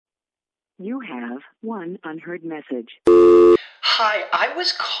You have one unheard message. Hi, I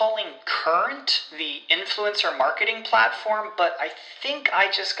was calling Current, the influencer marketing platform, but I think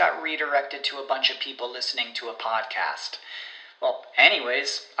I just got redirected to a bunch of people listening to a podcast. Well,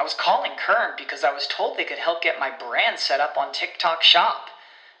 anyways, I was calling Current because I was told they could help get my brand set up on TikTok Shop,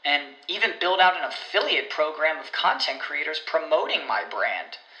 and even build out an affiliate program of content creators promoting my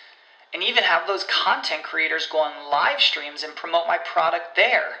brand, and even have those content creators go on live streams and promote my product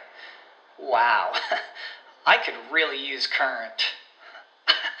there. Wow, I could really use Current.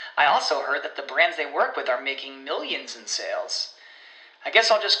 I also heard that the brands they work with are making millions in sales. I guess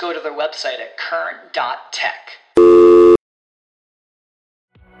I'll just go to their website at current.tech.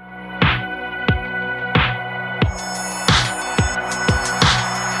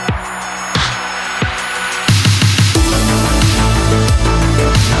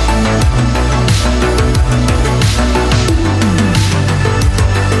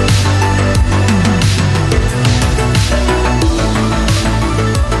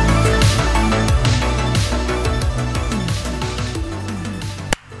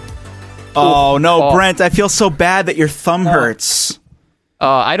 Oh, no, Brent, I feel so bad that your thumb hurts.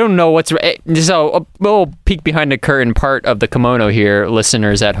 I don't know what's right. So a little peek behind the curtain part of the kimono here,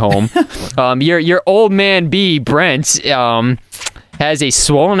 listeners at home. Your old man B, Brent, has a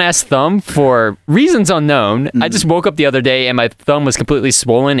swollen ass thumb for reasons unknown. I just woke up the other day and my thumb was completely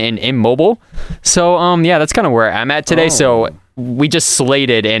swollen and immobile. So yeah, that's kind of where I'm at today. So we just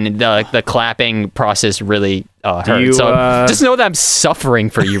slated, and the clapping process really hurt. So just know that I'm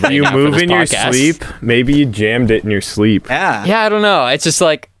suffering for you right now. You move in your podcast. sleep? Maybe you jammed it in your sleep. Yeah. Yeah, I don't know. It's just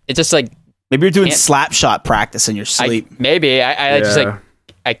like maybe you're doing slap shot practice in your sleep. I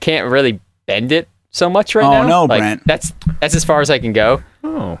can't really bend it so much right now. Oh no, like, Brent. That's as far as I can go.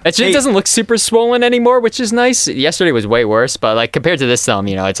 Oh. It doesn't look super swollen anymore, which is nice. Yesterday was way worse, but like compared to this thumb,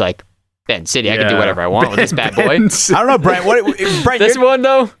 it's like Ben City. I can do whatever I want with this bad boy. I don't know, Brent. Brent, this one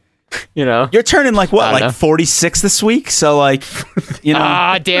though, you're turning like what, like 46 this week. So like,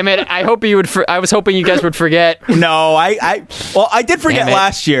 Ah, damn it! I hope you would. I was hoping you guys would forget. No, I did forget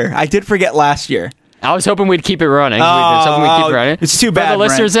last year. I was hoping we'd keep it running. It's too bad, For the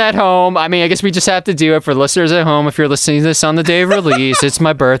listeners at home, I guess we just have to do it. For the listeners at home, if you're listening to this on the day of release, it's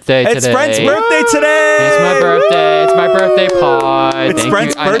my birthday today. It's Brent's birthday today. It's my birthday. It's my birthday pod. It's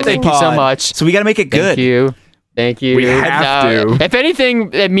Brent's birthday Thank you so much. So we got to make it good. Thank you. We have to. If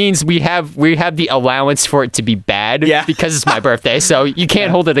anything, it means we have the allowance for it to be bad because it's my birthday. So you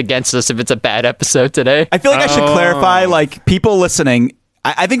can't hold it against us if it's a bad episode today. I feel like I should clarify, like, people listening,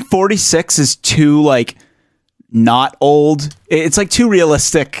 I think 46 is too, like, not old. It's, like, too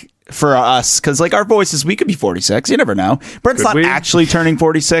realistic for us because, like, our voices, we could be 46. You never know. Brent's not actually turning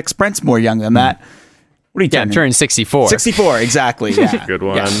 46. Brent's more young than that. What are you turning? I'm turning 64. 64, exactly. Yeah. Good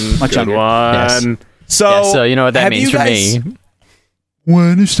one. Yeah, much Good younger. one. Yes. So you know what that means for me.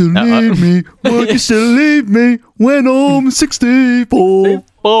 When you still leave me, when you still leave me, when I'm 64.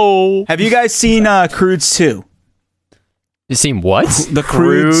 Have you guys seen Croods 2? You seen what? The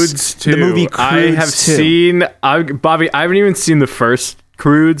Croods 2. The movie Croods 2. I have seen... Bobby, I haven't even seen the first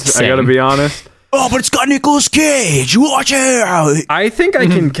Croods, I gotta be honest. Oh, but it's got Nicolas Cage. Watch it. I think I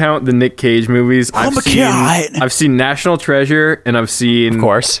can count the Nick Cage movies. I've seen National Treasure, and I've seen... Of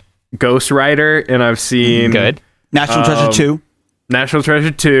course. Ghost Rider, and I've seen... Good. National Treasure 2. National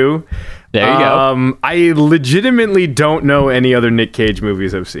Treasure 2. There you go. I legitimately don't know any other Nick Cage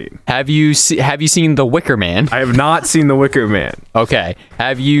movies I've seen. Have you seen The Wicker Man? I have not seen The Wicker Man. Okay.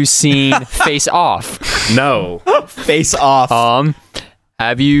 Have you seen Face Off? No. Face Off.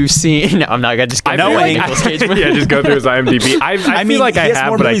 Have you seen... No, I'm not gonna just... Nicolas Cage movie. Yeah, just go through his IMDb. I feel like I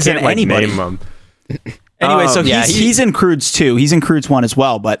have, but I can't like name them. Anyway, so he's in Croods 2. He's in Croods 1 as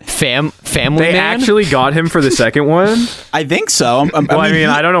well, but... Family They Man? actually got him for the second one? I think so.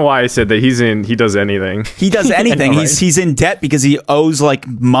 I don't know why I said that. He does anything. He does anything. He's in debt because he owes, like,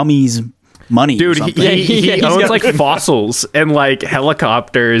 mummies money. Dude, he owns like fossils and like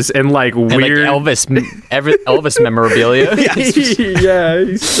helicopters and like weird Elvis memorabilia. Yeah,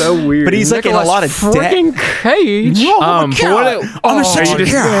 he's so weird. But he's like in a lot of debt. Cage. Are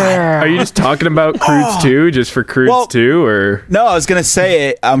you just talking about Croods 2 just for Croods 2 or? No, I was gonna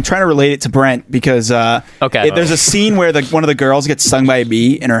say I'm trying to relate it to Brent because there's a scene where one of the girls gets stung by a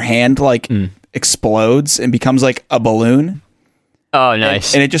bee and her hand explodes and becomes like a balloon. Oh,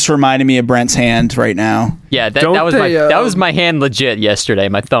 nice. And it just reminded me of Brent's hand right now. Yeah, that was my hand legit yesterday.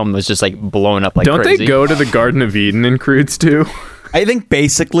 My thumb was just like blown up like crazy. Don't they go to the Garden of Eden in Croods 2? I think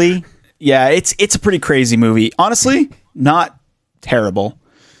basically, yeah, it's a pretty crazy movie. Honestly, not terrible.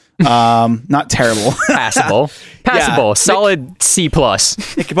 Not terrible. Passable. Solid C+. But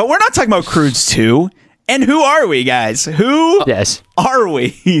we're not talking about Croods 2. And who are we, guys? Who are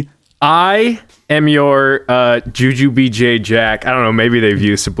we? I am your Juju BJ Jack. I don't know. Maybe they've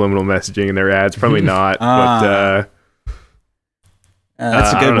used subliminal messaging in their ads. Probably not. But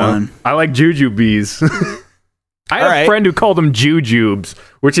that's a good one. I like Jujubes. I had a friend who called them Jujubes,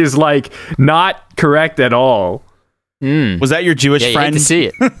 which is like not correct at all. Was that your Jewish friend? You hate to see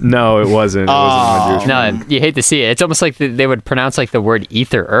it. No, it wasn't. It wasn't my Jewish friend. No, you hate to see it. It's almost like they would pronounce like the word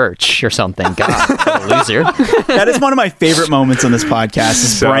ether urch or something. God, what a loser. That is one of my favorite moments on this podcast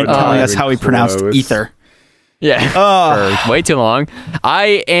is Brent telling us how he pronounced ether. Yeah, for way too long.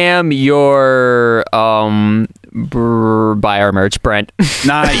 I am your buy our merch, Brent.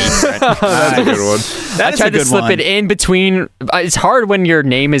 Nice. That's a good one. I tried to slip it in between. It's hard when your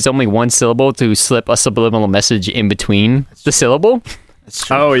name is only one syllable to slip a subliminal message in between the syllable.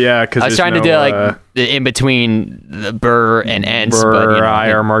 Oh yeah, because I was trying to do like in between the burr and ents. Burr, but, I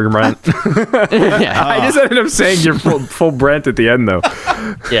or Brent. I just ended up saying your full Brent at the end though.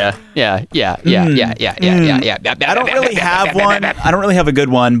 Yeah. I don't really have one. I don't really have a good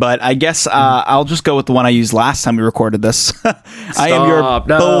one, but I guess I'll just go with the one I used last time we recorded this. I am your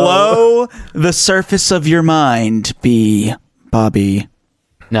below the surface of your mind, Bobby.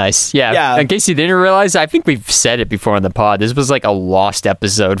 Nice. Yeah. In case you didn't realize, I think we've said it before on the pod. This was like a lost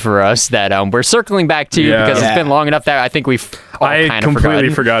episode for us that we're circling back to because it's been long enough that I think we've all kind of completely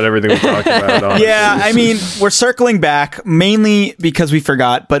forgot everything we talked about. Honestly. Yeah, I mean, we're circling back mainly because we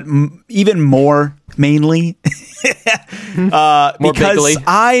forgot, but even more mainly because bigly.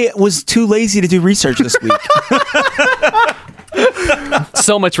 I was too lazy to do research this week.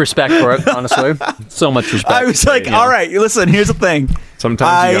 So much respect for it, honestly. So much respect. I was like, all right, listen, here's the thing.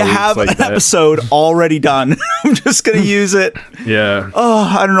 Sometimes I have an episode already done. I'm just going to use it. Yeah.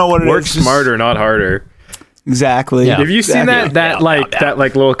 Oh, I don't know what it Work is. Work smarter, not harder. Exactly. Yeah. Have you seen that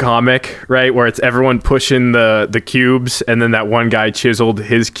little comic, right, where it's everyone pushing the cubes and then that one guy chiseled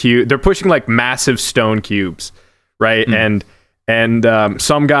his cube. They're pushing like massive stone cubes, right? And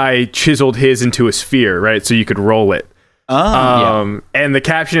some guy chiseled his into a sphere, right? So you could roll it. And the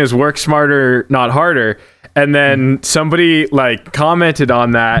caption is "Work smarter, not harder." And then somebody like commented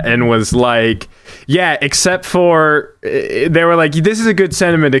on that and was like, "Yeah, except for," they were like, "This is a good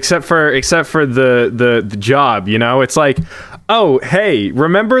sentiment, except for the job." You know, it's like, "Oh, hey,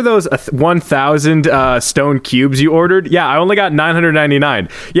 remember those 1,000 stone cubes you ordered? Yeah, I only got 999.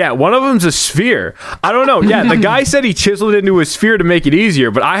 Yeah, one of them's a sphere. I don't know. Yeah, the guy said he chiseled it into a sphere to make it easier,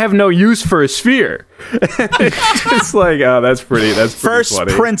 but I have no use for a sphere." It's just like, oh, that's pretty First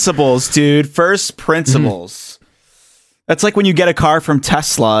funny. principles, dude. First principles. That's like when you get a car from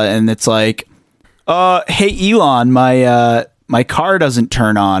Tesla and it's like, hey, Elon, my car doesn't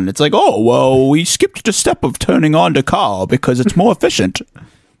turn on. It's like, oh, well, we skipped the step of turning on the car because it's more efficient.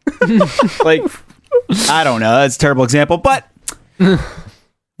 Like, I don't know. That's a terrible example, but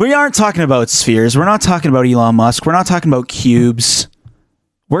we aren't talking about spheres. We're not talking about Elon Musk. We're not talking about cubes.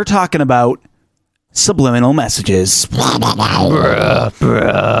 We're talking about subliminal messages.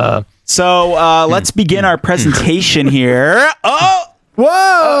 So let's begin our presentation here. Oh! Whoa!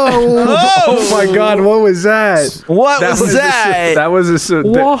 Oh my God! What was that? What was that? That was a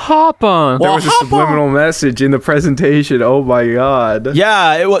subliminal message in the presentation. Oh my God!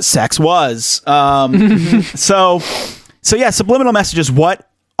 Yeah, it was. Sex was. So yeah, subliminal messages. What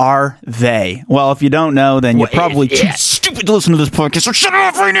are they? Well, if you don't know, then you're probably too stupid to listen to this podcast. So shut it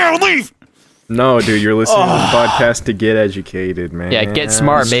off right now and leave. No, dude, you're listening to the podcast to get educated, man. Yeah, get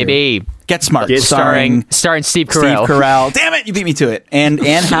smart, baby. Get Smart. Starring Steve Carell. Damn it, you beat me to it. And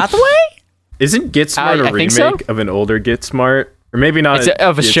Anne Hathaway? Isn't Get Smart a remake of an older Get Smart? Or maybe not. It's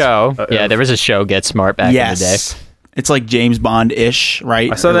of a show. There was a show, Get Smart, back in the day. It's like James Bond-ish, right?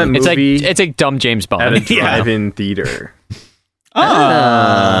 I saw that movie. It's like dumb James Bond. At a drive-in theater.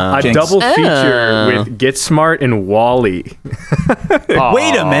 A double feature with Get Smart and Wall-E.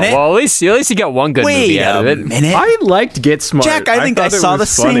 Wait a minute. Well, at least you got one good movie out of it. Minute. I liked Get Smart. Jack, I think I saw the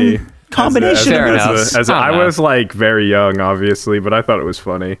same combination. I was like very young, obviously, but I thought it was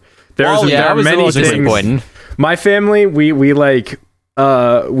funny. There are many things. My family, we like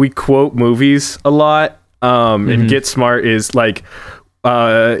we quote movies a lot. And Get Smart is like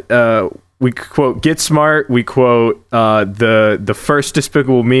we quote Get Smart. We quote the first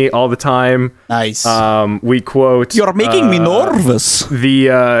Despicable Me all the time. Nice. We quote. You're making me nervous.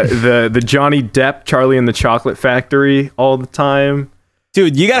 The Johnny Depp Charlie and the Chocolate Factory all the time.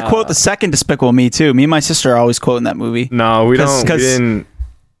 Dude, you gotta quote the second Despicable Me too. Me and my sister are always quoting that movie. No, we don't. We don't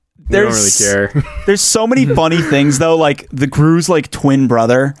really care. There's so many funny things though. Like the Gru's like twin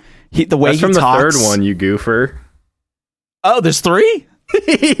brother the way That's he from talks. the third one, you goofer. Oh, there's 3? I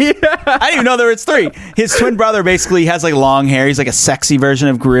didn't even know there was 3. His twin brother basically has like long hair. He's like a sexy version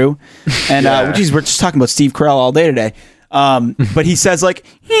of Gru. And we're just talking about Steve Carell all day today. But he says like,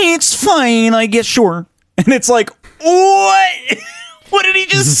 hey, it's fine, I guess, sure. And it's like, what? What did he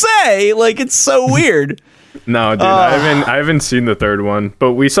just say? Like, it's so weird. No, dude, I haven't seen the third one,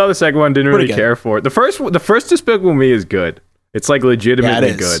 but we saw the second one. Didn't really care for it. The first Despicable Me is good. It's like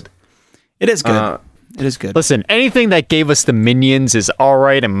legitimately good. It is good. It is good. Listen, anything that gave us the Minions is all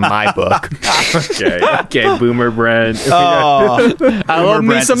right in my book. Okay, Boomer Brent. Oh, I love me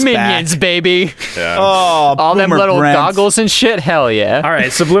Brent some is Minions, back. baby. Yeah. Oh, All them Boomer little Brent. goggles and shit. Hell yeah. All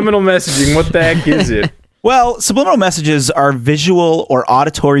right, subliminal messaging. What the heck is it? Well, subliminal messages are visual or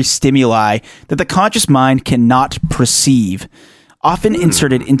auditory stimuli that the conscious mind cannot perceive, often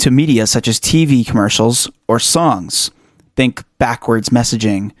inserted into media such as TV commercials or songs. Think backwards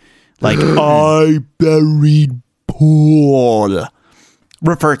messaging, like I buried Paul.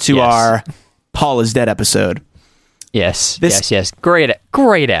 Refer to our Paul is Dead episode. Yes. Great app.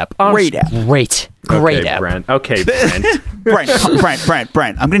 Great app. Great app. Great app. Brent. Okay, Brent.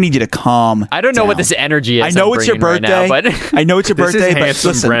 Brent. I'm gonna need you to calm. I don't know down. what this energy is. I know it's your birthday. right now, but I know it's your This birthday, is but handsome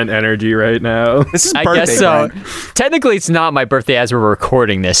listen, Brent energy right now. this is I birthday. guess so. Brent. Technically, it's not my birthday as we're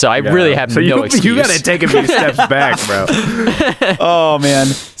recording this, so I really have no excuse. You gotta take a few steps back, bro. Oh man.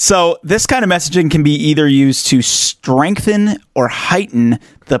 So this kind of messaging can be either used to strengthen or heighten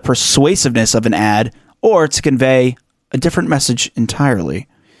the persuasiveness of an ad, or to convey a different message entirely.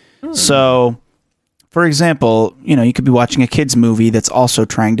 So, for example, you could be watching a kid's movie that's also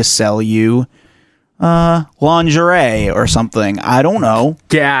trying to sell you lingerie or something. I don't know.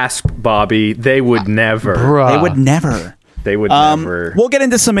 Gasp, Bobby. They would never. Bruh. They would never. They would never. We'll get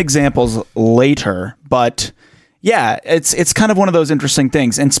into some examples later, but yeah, it's kind of one of those interesting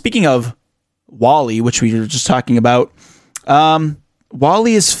things. And speaking of Wall-E, which we were just talking about,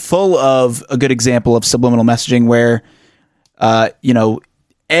 Wall-E is full of a good example of subliminal messaging where,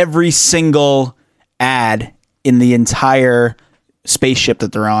 every single ad in the entire spaceship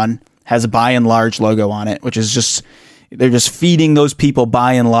that they're on has a By and Large logo on it, which is just, they're just feeding those people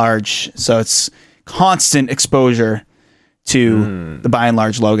By and Large. So it's constant exposure to the By and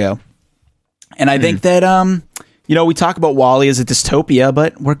Large logo. And I think that, we talk about Wall-E as a dystopia,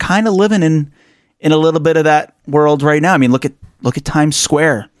 but we're kind of living in a little bit of that world right now. I mean, look at Times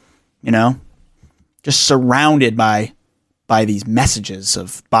Square, just surrounded by these messages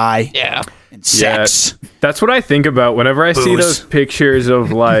of buy and sex. Yeah, that's what I think about whenever I see those pictures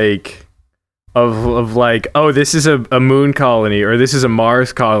of like oh, this is a moon colony or this is a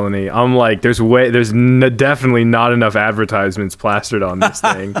Mars colony. I'm like, there's definitely not enough advertisements plastered on this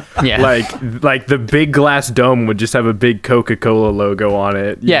thing. Yeah. Like the big glass dome would just have a big Coca-Cola logo on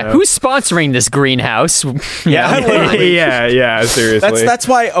it. Yeah, know? who's sponsoring this greenhouse? Yeah, seriously. That's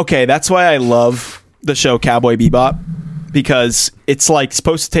why I love the show Cowboy Bebop, because it's like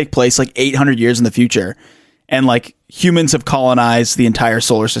supposed to take place like 800 years in the future, and like humans have colonized the entire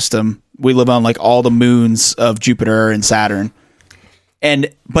solar system. We live on like all the moons of Jupiter and Saturn,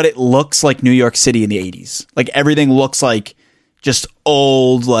 but it looks like New York City in the 80s. Like everything looks like just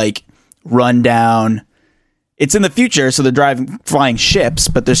old, like run down. It's in the future, so they're flying ships,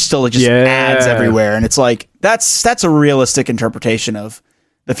 but there's still just ads everywhere, and it's like that's a realistic interpretation of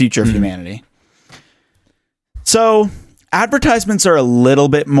the future of humanity. So advertisements are a little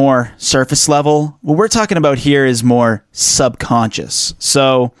bit more surface level. What we're talking about here is more subconscious.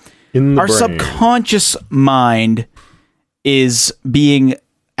 So our subconscious mind is being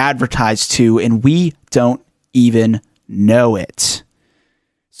advertised to, and we don't even know it.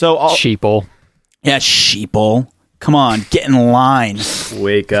 So Sheeple. Yeah, sheeple. Come on, get in line.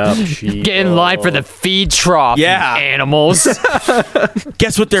 Wake up, sheep. Get in line for the feed trough, Yeah. you animals.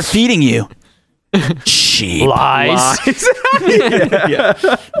 Guess what they're feeding you? Sheep. Lies.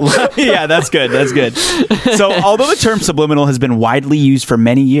 Yeah, that's good. That's good. So, although the term subliminal has been widely used for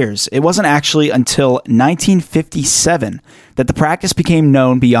many years, it wasn't actually until 1957 that the practice became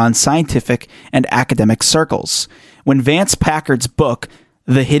known beyond scientific and academic circles, when Vance Packard's book,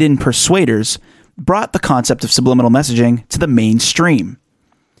 The Hidden Persuaders, brought the concept of subliminal messaging to the mainstream.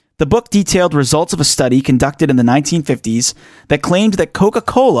 The book detailed results of a study conducted in the 1950s that claimed that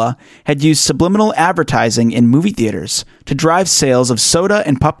Coca-Cola had used subliminal advertising in movie theaters to drive sales of soda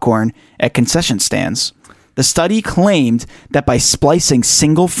and popcorn at concession stands. The study claimed that by splicing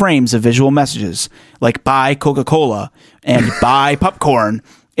single frames of visual messages, like buy Coca-Cola and buy popcorn,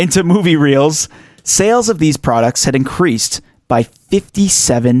 into movie reels, sales of these products had increased by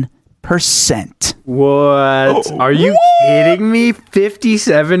 57%. What? Are you kidding me?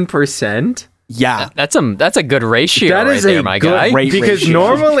 57%? Yeah. That's a good ratio That right is there, a my good guy. rate because ratio.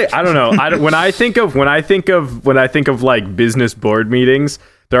 normally I don't know. When I think of like business board meetings,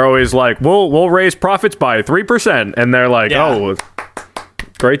 they're always like, we'll raise profits by 3%, and they're like, Yeah. oh,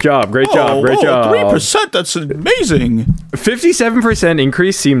 great job. 3%, that's amazing. 57%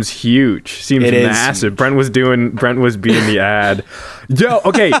 increase seems huge. Seems It is massive. Brent was being the ad. Yo,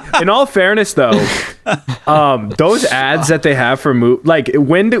 okay. In all fairness, though, those ads that they have for like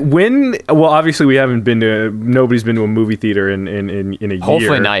well, obviously nobody's been to a movie theater in a year.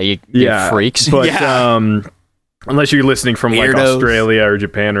 Hopefully not, you freaks. But Yeah. Unless you're listening from like Weirdos. Australia or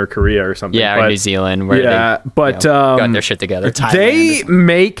Japan or Korea or something. Yeah, or but, New Zealand, where they got their shit together. they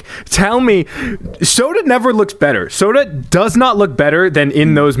tell me soda never looks better. Soda does not look better than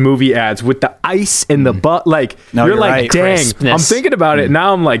in those movie ads with the ice and the like. No, you're you're like, right. dang. Crispness. I'm thinking about it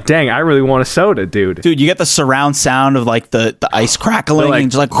now. I'm like, dang, I really want a soda, dude. Dude, you get the surround sound of like the ice crackling Like-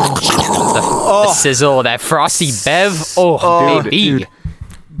 and just like The sizzle, that frosty bev. Oh, baby.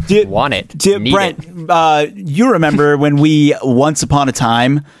 Want it. Need Brent, it. you remember when we once upon a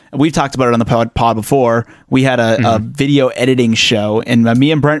time, we've talked about it on the pod before, we had a video editing show, and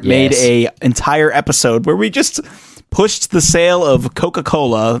me and Brent made a entire episode where we just pushed the sale of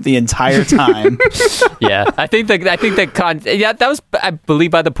Coca-Cola the entire time. Yeah, I think that was, I believe,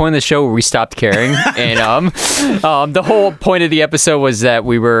 by the point of the show where we stopped caring, and the whole point of the episode was that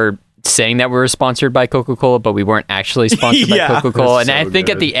we were saying that we were sponsored by Coca-Cola, but we weren't actually sponsored Yeah. by Coca-Cola. And That's I so think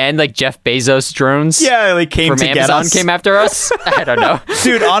at good. the end, like Jeff Bezos drones Yeah, they came from to get Amazon us. came after us. I don't know.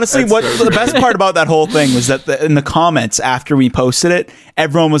 Dude, honestly, the best part about that whole thing was that in the comments after we posted it,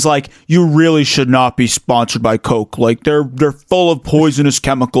 everyone was like, "You really should not be sponsored by Coke. Like they're full of poisonous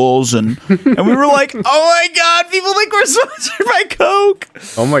chemicals." And we were like, "Oh my god, people think we're sponsored by Coke."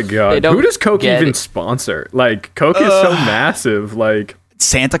 Oh my They god. don't Who does Coke get even it. sponsor? Like Coke is so massive. Like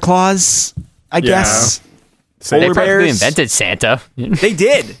Santa Claus, I guess. They Polar practically bears. invented Santa. They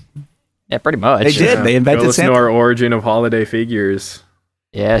did. Yeah, pretty much. They did. They invented Go listen Santa. to our origin of holiday figures.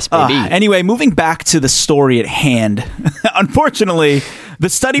 Yes, baby. Anyway, moving back to the story at hand. Unfortunately, the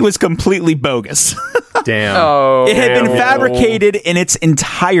study was completely bogus. Damn. Oh, It had been Damn. fabricated in its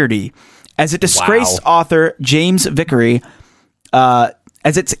entirety, as it disgraced author James Vickery.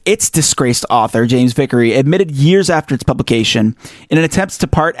 Its disgraced author James Vickery admitted years after its publication in an attempt to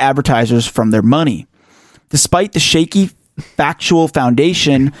part advertisers from their money. Despite the shaky factual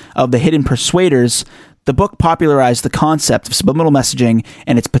foundation of the Hidden Persuaders, the book popularized the concept of subliminal messaging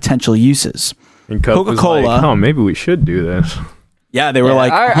and its potential uses. And Coke was Coca-Cola. like, oh, maybe we should do this. Yeah, they were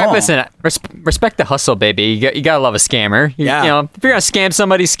like, listen, respect the hustle, baby. You gotta love a scammer. Yeah. You know, if you're gonna scam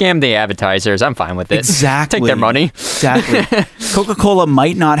somebody, scam the advertisers. I'm fine with it. Exactly. Take their money. Exactly. Coca-Cola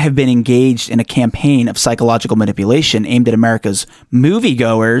might not have been engaged in a campaign of psychological manipulation aimed at America's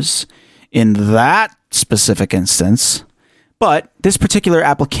moviegoers in that specific instance, but this particular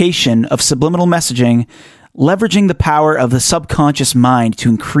application of subliminal messaging, leveraging the power of the subconscious mind to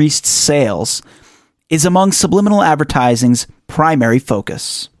increase sales, is among subliminal advertising's primary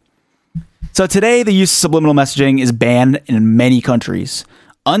focus. So today, the use of subliminal messaging is banned in many countries.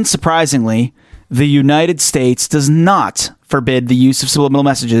 Unsurprisingly, the United States does not forbid the use of subliminal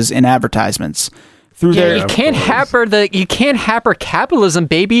messages in advertisements. Through Yeah, their you can't hamper capitalism,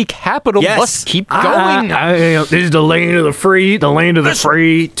 baby. Capital Yes. must keep going. This is the land of the free,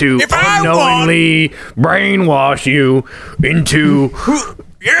 to unknowingly brainwash you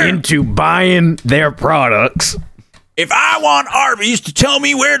into buying their products. If I want Arby's to tell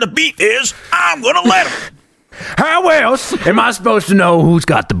me where the beef is, I'm gonna let them. How else am I supposed to know who's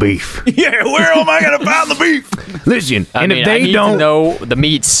got the beef? Yeah, where am I gonna find the beef? Listen, I and mean, if I they need don't to know the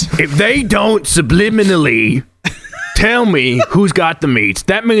meats. if they don't subliminally tell me who's got the meats,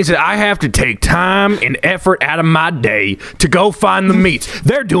 that means that I have to take time and effort out of my day to go find the meats.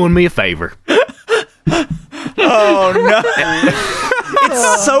 They're doing me a favor. Oh no!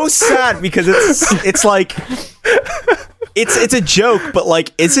 It's so sad because it's like it's a joke, but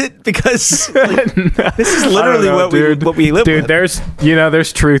like, is it? Because like, this is literally what we live with.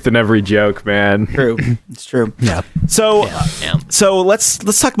 There's truth in every joke, man. True, it's true. Yeah. So, Yeah. so let's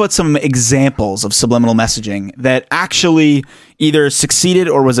talk about some examples of subliminal messaging that actually either succeeded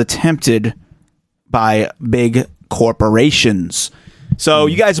or was attempted by big corporations. So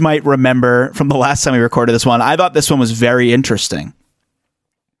you guys might remember from the last time we recorded this one, I thought this one was very interesting.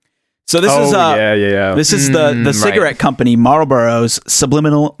 So this is This is the cigarette company Marlboro's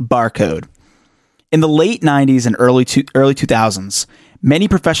subliminal barcode. In the late 90s and early 2000s, many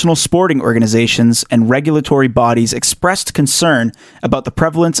professional sporting organizations and regulatory bodies expressed concern about the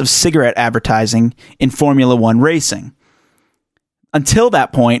prevalence of cigarette advertising in Formula One racing. Until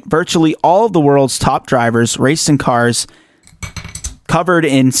that point, virtually all of the world's top drivers raced in cars covered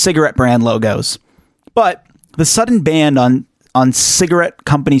in cigarette brand logos. But the sudden ban on cigarette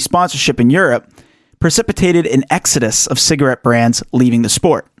company sponsorship in Europe precipitated an exodus of cigarette brands leaving the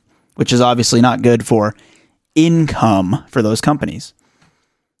sport, which is obviously not good for income for those companies,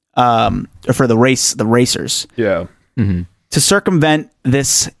 or for the racers. Yeah. Mm-hmm. To circumvent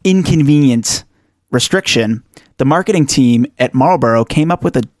this inconvenient restriction, the marketing team at Marlboro came up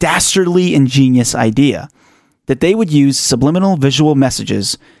with a dastardly ingenious idea that they would use subliminal visual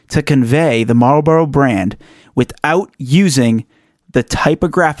messages to convey the Marlboro brand without using the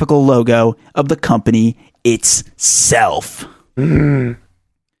typographical logo of the company itself. Listen,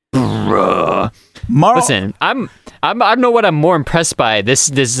 I don't know what I'm more impressed by.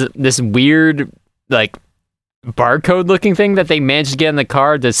 This weird, like, barcode looking thing that they managed to get in the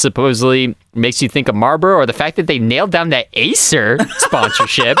car that supposedly makes you think of Marlboro, or the fact that they nailed down that Acer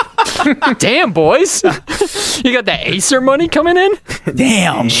sponsorship. Damn, boys. You got that Acer money coming in?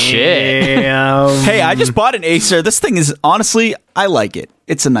 Damn. Shit. Hey, I just bought an Acer. This thing is, honestly, I like it.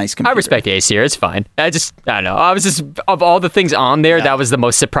 It's a nice computer. I respect Acer. It's fine. I don't know. I was just, of all the things on there, that was the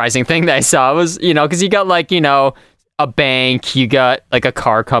most surprising thing that I saw was, because you got like, a bank, you got like a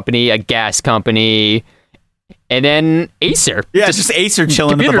car company, a gas company, and then Acer. Yeah, just Acer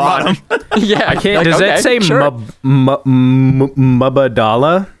chilling at the bottom. Yeah. I can't. Like, does that say sure.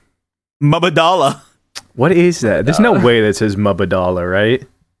 Mubadala? Mubadala. What is that? There's no way that says Mubadala, right?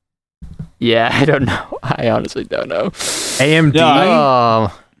 Yeah, I don't know. I honestly don't know. AMD? Yeah,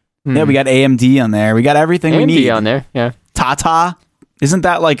 we got AMD on there. We got everything we AMD need. on there, yeah. Tata? Isn't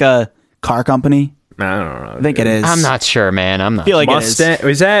that like a car company? I don't know. I think it is. I'm not sure, man. I'm not I feel like Mustang? it is.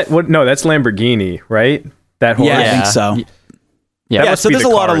 Is that what? No, that's Lamborghini, right? That horse. Yeah, I think so. Yeah, So there's a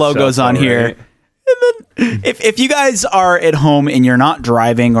lot of logos on here. Right? And then, if you guys are at home and you're not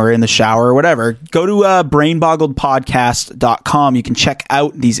driving or in the shower or whatever, go to brainboggledpodcast.com. You can check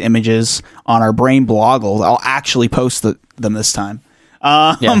out these images on our Brain Boggled. I'll actually post them this time.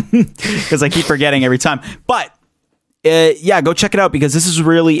 Because I keep forgetting every time. But go check it out because this is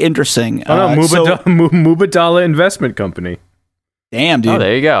really interesting. Mubadala Investment Company. Damn, dude. Oh,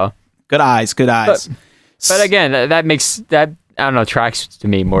 there you go. Good eyes. But again, that makes that, I don't know, tracks to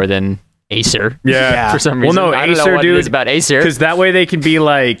me more than Acer. Yeah. For some reason. Well, no, I don't know Acer, what dude, it is about Acer. Because that way they can be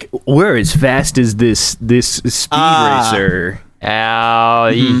like, we're as fast as this speed racer.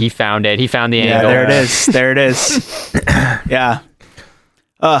 Oh, he found it. He found the angle. There it is. There it is. Yeah.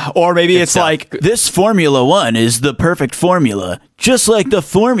 Or maybe it's like, this Formula One is the perfect formula, just like the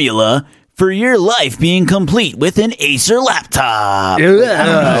formula for your life being complete with an Acer laptop. I don't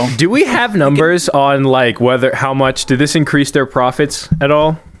know. Do we have numbers on like how much did this increase their profits at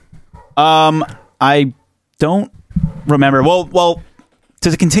all? I don't remember. Well,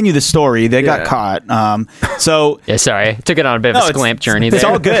 to continue the story, they got caught. So yeah, sorry, I took it on a bit of a sclamp journey. It's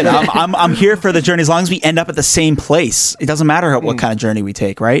there. all good. I'm here for the journey as long as we end up at the same place. It doesn't matter what kind of journey we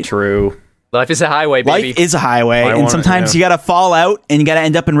take, right? True. Life is a highway, baby. Life is a highway, and sometimes you got to fall out and you got to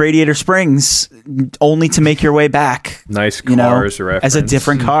end up in Radiator Springs, only to make your way back. Nice Cars reference as a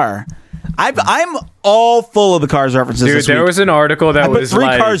different car. I'm all full of the Cars references. Dude, this there week. was an article that was three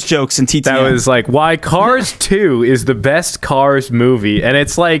like Cars jokes in TTM. that was like why Cars 2 is the best Cars movie, and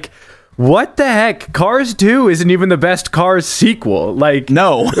it's like, what the heck? Cars 2 isn't even the best Cars sequel. Like,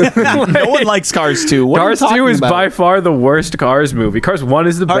 no, no one likes Cars 2. What Cars 2 is by far the worst Cars movie. Cars 1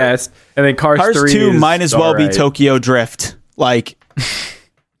 is the best, and then Cars 3 2 is might as well be alright. Tokyo Drift. Like,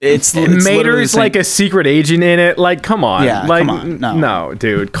 it's Mater's like a secret agent in it. Like, come on. Yeah, like, come on. No,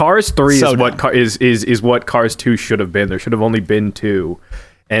 dude. Cars 3 So is what is what Cars 2 should have been. There should have only been 2,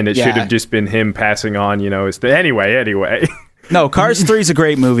 and it should have just been him passing on. Anyway. No, Cars 3 is a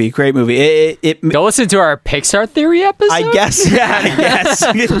great movie. Great movie. It Go listen to our Pixar theory episode. I guess. Yeah, I guess.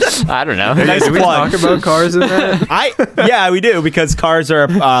 I don't know. Nice Do we plug. talk about cars in that? Yeah, we do because cars are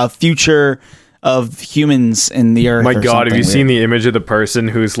a future of humans in the earth. My or God, have you something. seen the image of the person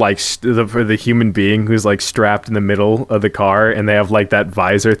who's like the human being who's like strapped in the middle of the car, and they have like that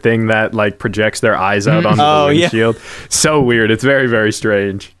visor thing that like projects their eyes out onto the windshield? So weird. It's very, very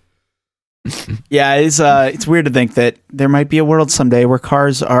strange. Yeah, it's weird to think that there might be a world someday where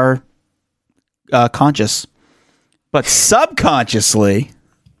cars are conscious, but subconsciously.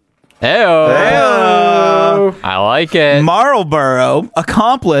 Hey-o. I like it. Marlboro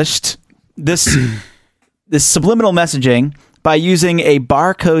accomplished this subliminal messaging by using a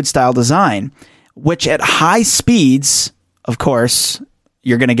barcode style design, which at high speeds, of course,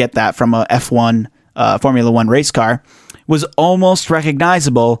 you're going to get that from a F1 Formula One race car, was almost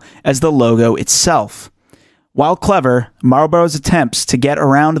recognizable as the logo itself. While clever, Marlboro's attempts to get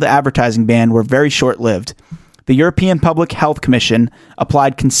around the advertising ban were very short-lived. The European Public Health Commission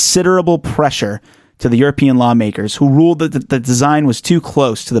applied considerable pressure to the European lawmakers, who ruled that the design was too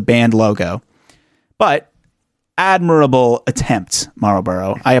close to the banned logo. But admirable attempt,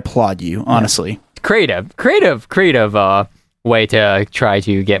 Marlboro. I applaud you, honestly. Creative way to try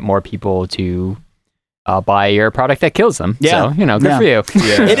to get more people to buy your product that kills them. Yeah. So, good for you.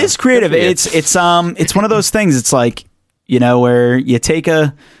 Yeah. It is creative. It's one of those things. It's like, where you take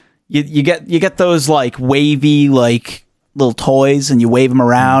you get those like wavy like little toys and you wave them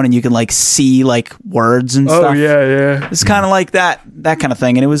around and you can like see like words and stuff. Oh yeah. It's kind of like that kind of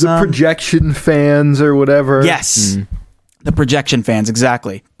thing. And it was Projection fans or whatever. yes, the projection fans,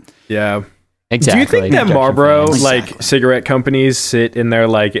 exactly. Yeah. Exactly. Do you think that Projection Marlboro, fans. like cigarette companies, sit in their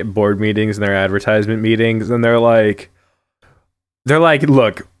like board meetings and their advertisement meetings, and they're like,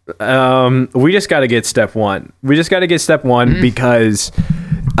 look, we just got to get step one. We just got to get step one because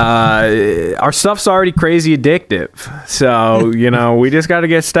our stuff's already crazy addictive. So we just got to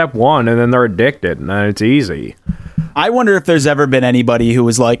get step one, and then they're addicted, and it's easy. I wonder if there's ever been anybody who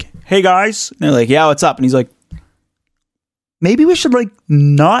was like, "Hey guys," and they're like, "Yeah, what's up?" And he's like, "Maybe we should like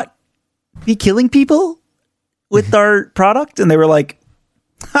not be killing people with our product," and they were like,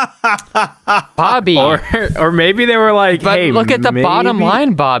 Bobby. Or maybe they were like, But hey, look at the bottom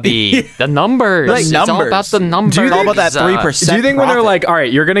line, Bobby. The numbers. Like It's all about the numbers. It's all about that 3%. Do you think when they're like, all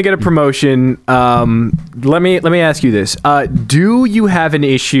right, you're going to get a promotion, let me ask you this. Do you have an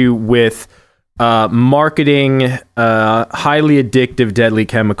issue with marketing highly addictive, deadly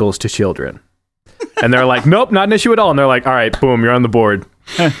chemicals to children? And they're like, nope, not an issue at all. And they're like, all right, boom, you're on the board.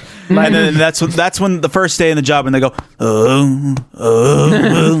 And then that's when the first day in the job, and they go,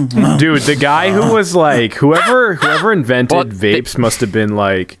 Dude, the guy who was like, whoever invented vapes must have been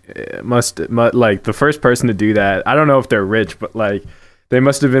like, like the first person to do that. I don't know if they're rich, but like, they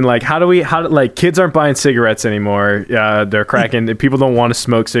must have been like, how like kids aren't buying cigarettes anymore. They're cracking. People don't want to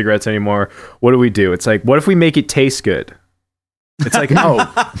smoke cigarettes anymore. What do we do? It's like, what if we make it taste good? It's like,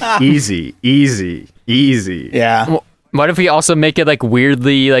 oh, easy. yeah. What if we also make it like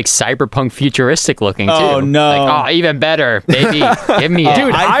weirdly like cyberpunk futuristic looking too? Oh, no. Like, oh, even better, baby. Give me it.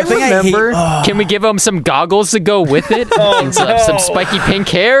 Dude, I remember. Can we give them some goggles to go with it? And some spiky pink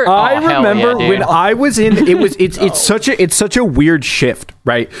hair? I Oh, hell remember yeah, when dude. I was in it's such a weird shift,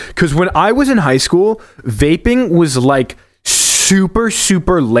 right? Because when I was in high school, vaping was like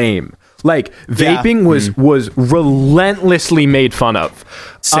super lame. Like vaping was relentlessly made fun of.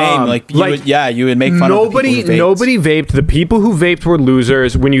 Same. You would make fun of the people who vaped. Nobody vaped. The people who vaped were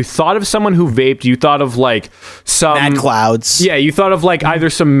losers. When you thought of someone who vaped, you thought of like some Mad Clouds. Yeah, you thought of like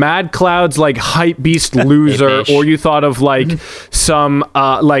either some Mad Clouds like hype beast loser, or you thought of like some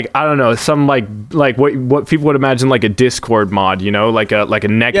like I don't know, some like what people would imagine like a Discord mod, like a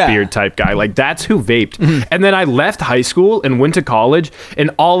neckbeard type guy. Like that's who vaped. And then I left high school and went to college, and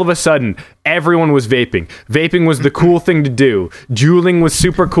all of a sudden everyone was vaping. Vaping was the cool thing to do. Juuling was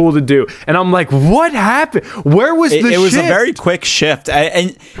super cool to do. And I'm like, what happened? Where was the shift? It was a very quick shift.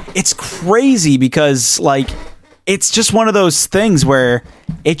 And it's crazy because, like, it's just one of those things where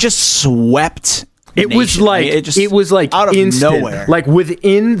it just swept the It was nation. like, it was like out of instant. nowhere. Like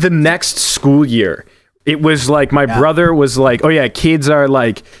within the next school year. It was like my brother was like, oh yeah, kids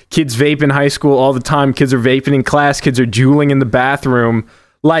vape in high school all the time. Kids are vaping in class. Kids are juuling in the bathroom.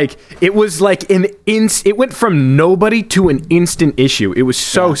 Like it was like it went from nobody to an instant issue. It was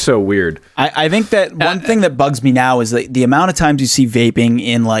so weird. I think that one thing that bugs me now is the amount of times you see vaping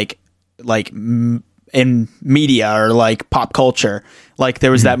in like in media or like pop culture. Like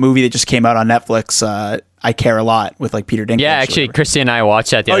there was that movie that just came out on Netflix, I Care a Lot, with like Peter Dinklage. Yeah, actually, Christy and I watched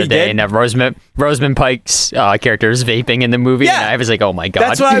that the other you day, did? and Rosamund Pike's character is vaping in the movie, Yeah. and I was like, oh my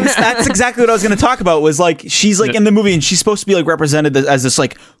god. That's exactly what I was going to talk about. Was like she's like in the movie and she's supposed to be like represented as this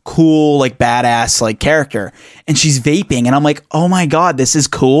like cool like badass like character, and she's vaping, and I'm like, oh my god, this is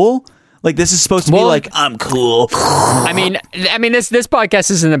cool. Like this is supposed to be like, I'm cool. I mean, this podcast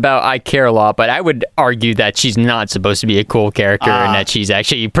isn't about I Care a Lot, but I would argue that she's not supposed to be a cool character, and that she's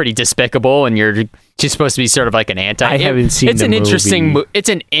actually pretty despicable, and she's supposed to be sort of like an anti. I haven't seen It's the an movie. it's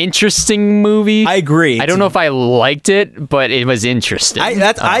an interesting movie. I agree. I don't know if I liked it, but it was interesting.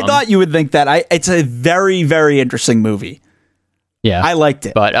 I thought you would think that. It's a very, very interesting movie. Yeah, I liked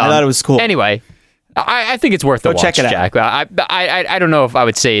it. But I thought it was cool. Anyway, I think it's worth a watch, check it out. Jack. I don't know if I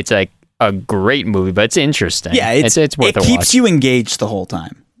would say it's like a great movie, but it's interesting. Yeah, it's worth a watch. It keeps you engaged the whole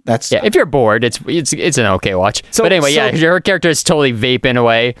time. That's Yeah, if you're bored, it's an okay watch. But anyway, her character is totally vaping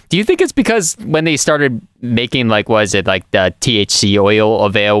away. Do you think it's because when they started making the THC oil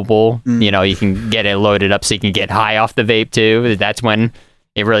available, you can get it loaded up so you can get high off the vape too? That's when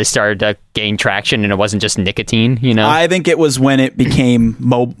it really started to gain traction and it wasn't just nicotine, I think it was when it became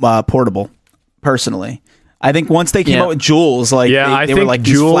portable, personally. I think once they came out with Juuls, they were like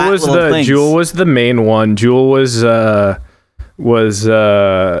Juul flat was little things. Juul was the main one. Juul was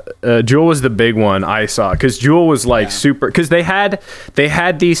the big one I saw, because Juul was super, because they had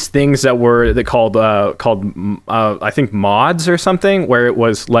these things that were called I think mods or something, where it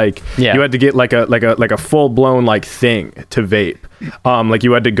was you had to get like a full blown thing to vape.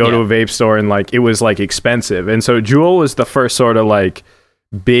 You had to go to a vape store and it was expensive, and so Juul was the first sort of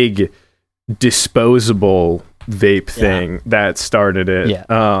big disposable vape thing that started it.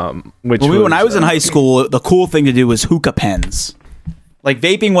 When I was in high school, the cool thing to do was hookah pens.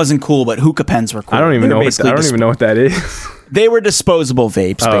 Vaping wasn't cool, but hookah pens were cool. I don't even know what that is. They were disposable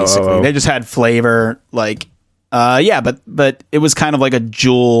vapes, basically. They just had flavor, but it was kind of like a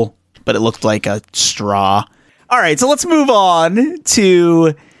Juul, but it looked like a straw. All right, so let's move on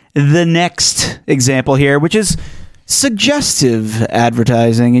to the next example here, which is suggestive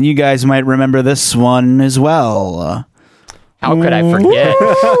advertising, and you guys might remember this one as well. How could I forget?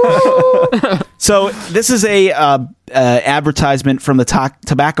 So this is a advertisement from the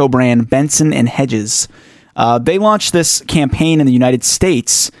tobacco brand Benson and Hedges. They launched this campaign in the United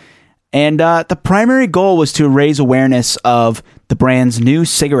States, and the primary goal was to raise awareness of the brand's new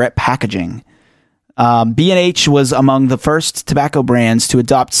cigarette packaging. B&H was among the first tobacco brands to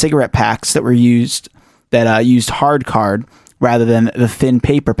adopt cigarette packs that used hard card rather than the thin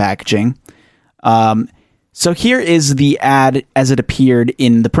paper packaging. So here is the ad as it appeared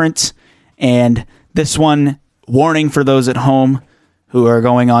in the print, and this one, warning for those at home who are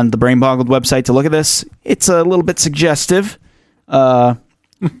going on the Brain Boggled website to look at this, it's a little bit suggestive.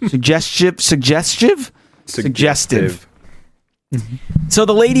 Suggestive. So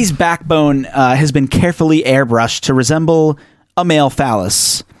the lady's backbone has been carefully airbrushed to resemble a male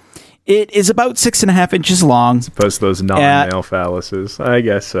phallus. It is about 6.5 inches long. As opposed to those non-male phalluses, I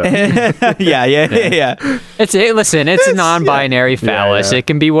guess so. Yeah. It's a non-binary phallus. Yeah. It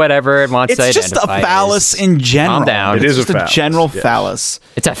can be whatever it wants to identify. It's just a phallus in general. Calm down. It's just a general phallus.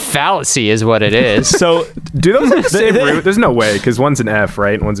 It's a fallacy, is what it is. So, do those have the same root? There's no way, because one's an F,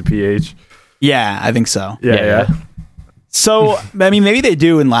 right, and one's a PH. Yeah, I think so. Yeah. So, I mean, maybe they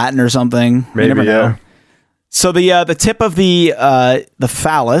do in Latin or something. Maybe, you never know. So the tip of the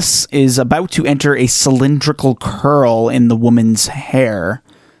phallus is about to enter a cylindrical curl in the woman's hair.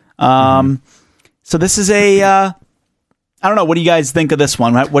 So this is I don't know. What do you guys think of this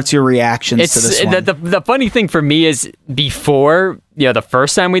one? What's your reactions to this one? The funny thing for me is before, the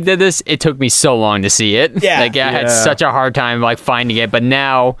first time we did this, it took me so long to see it. Yeah. I had such a hard time finding it, but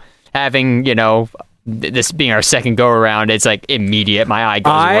now having, this being our second go around, it's immediate. My eye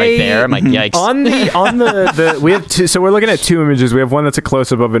goes right there. I'm like, yikes. On the we have two, so we're looking at two images. We have one that's a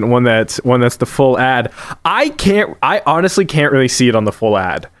close up of it and one that's the full ad. I honestly can't really see it on the full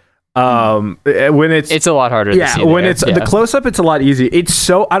ad. When it's a lot harder to see. When it's the close up, it's a lot easier. It's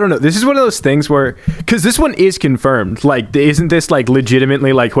so, I don't know. This is one of those things where, because this one is confirmed. Isn't this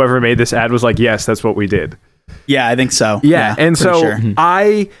legitimately whoever made this ad was yes, that's what we did. Yeah, I think so. Yeah, and so sure.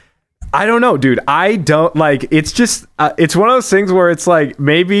 I don't know, dude. I don't it's just it's one of those things where it's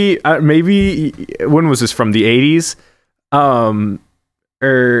maybe when was this, from the 80s?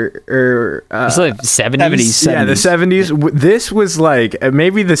 It's 70s. Yeah, the 70s. This was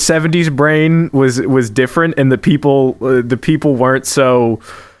maybe the 70s brain was different, and the people weren't so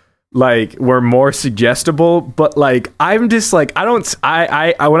were more suggestible, but I'm just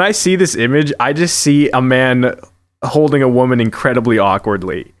I when I see this image, I just see a man holding a woman incredibly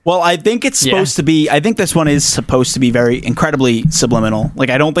awkwardly. Well, I think it's supposed to be. I think this one is supposed to be very incredibly subliminal.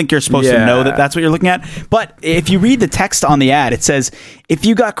 I don't think you're supposed to know that that's what you're looking at. But if you read the text on the ad, it says, "If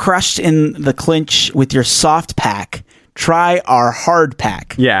you got crushed in the clinch with your soft pack, try our hard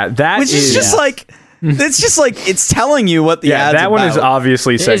pack." Yeah, which is just it's just it's telling you what the ad's that one about. is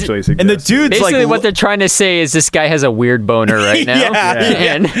obviously sexually suggestive. And the dude's basically what they're trying to say is this guy has a weird boner right now.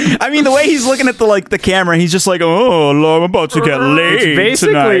 Yeah. I mean, the way he's looking at the camera, he's just oh, I'm about to get laid.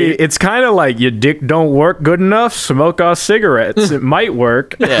 Basically, tonight. It's kind of your dick don't work good enough. Smoke our cigarettes. It might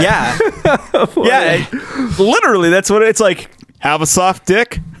work. Yeah. Literally, that's what it's like. Have a soft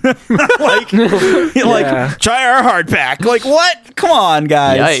dick. Try our hard pack. What? Come on,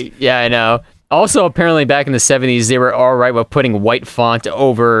 guys. Yeah, I know. Also, apparently, back in the 70s, they were all right with putting white font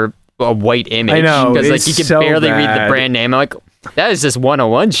over a white image. I know. Because you could barely read the brand name. I'm That is just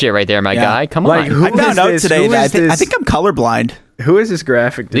 101 shit right there, my guy. Come Like, on. who I found is out this? today Who that is I think I'm colorblind. Who is this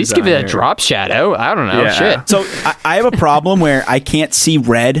graphic designer? At least give it a drop shadow. I don't know. Yeah. Shit. So I have a problem where I can't see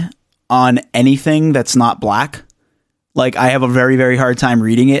red on anything that's not black. Like I have a very, very hard time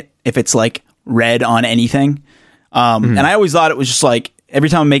reading it if it's like red on anything. And I always thought it was just like every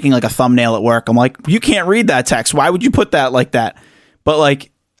time I'm making like a thumbnail at work, I'm like, you can't read that text. Why would you put that like that? But like,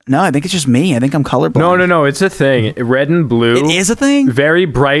 no, I think it's just me. I think I'm colorblind. No. It's a thing. Red and blue. It is a thing. Very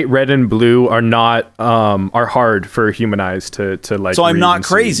bright red and blue are not are hard for human eyes to like. So I'm read not and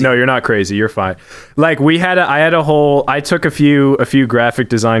see. crazy. No, you're not crazy. You're fine. Like I took a few graphic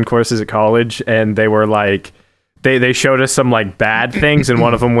design courses at college, and they were like they showed us some like bad things, and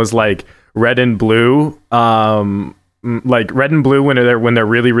one of them was like red and blue. Like red and blue when they're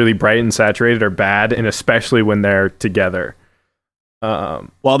really, really bright and saturated are bad, and especially when they're together.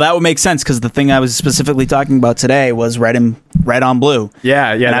 Well, that would make sense because the thing I was specifically talking about today was red on blue.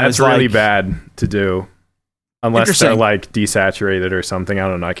 Yeah, And I that's was really like- bad to do. Unless they're Interesting. like desaturated or something. I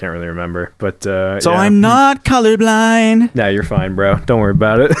don't know. I can't really remember. But So yeah. I'm not colorblind. Nah, you're fine, bro. Don't worry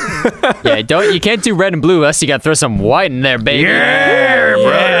about it. Yeah, you can't do red and blue unless you got to throw some white in there, baby.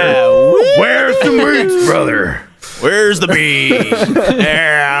 Where's the meats, brother? Where's the beef?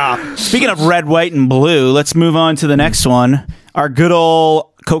 Yeah. Speaking of red, white, and blue, let's move on to the next one. Our good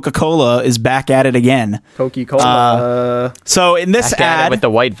old Coca-Cola is back at it again. Coca-Cola. So in this Back at it ad, with the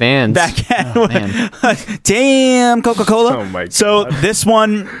white vans. back at man. damn Coca-Cola. Oh my So God. this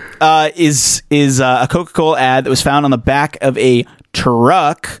one is a Coca-Cola ad that was found on the back of a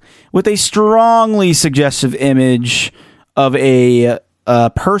truck with a strongly suggestive image of a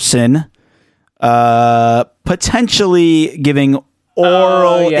person potentially giving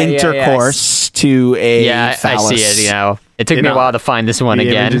oral intercourse to a Yeah, phallus. I see it. You know, it took me a while to find this one The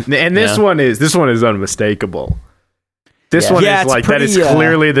again. images- and this one is unmistakable. This Yeah. one Yeah, is it's like that is pretty,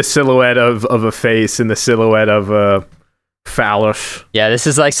 clearly the silhouette of a face and the silhouette of a phallus. Yeah, this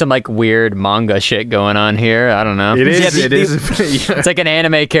is like some like weird manga shit going on here. I don't know. It is. Yeah, It is. It's like an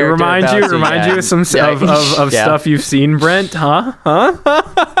anime character. Remind you of some Yeah. of Yeah. stuff you've seen, Brent? Huh?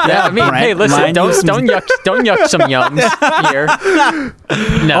 Yeah, I mean, Brent, hey, listen, remind don't you some- don't yuck some yums here.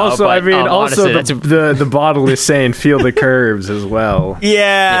 No, Also, but, I mean, honestly, that's the bottle is saying "feel the curves" as well.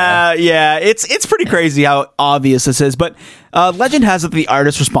 Yeah. It's pretty crazy how obvious this is. But legend has it the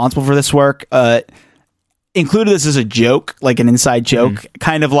artist responsible for this work included this as a joke, like an inside joke,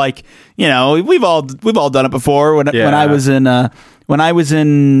 kind of like, you know, we've all done it before. When I was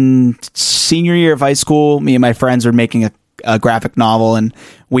in senior year of high school, me and my friends were making a graphic novel, and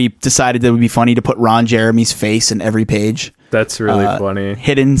we decided that it would be funny to put Ron Jeremy's face in every page. That's really funny.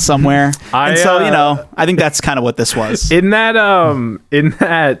 Hidden somewhere. And so, you know, I think that's kind of what this was. In that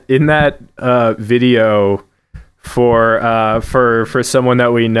video for someone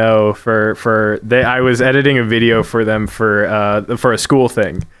that we know I was editing a video for them for a school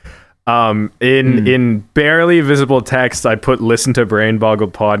thing. In barely visible text, I put "Listen to Brain Boggle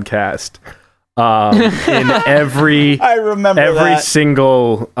Podcast" in every I remember every that.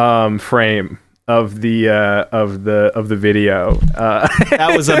 single frame of the video.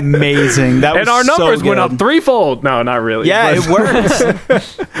 That was amazing. That was And our so numbers went good. up threefold. No, not really. Yeah, but- it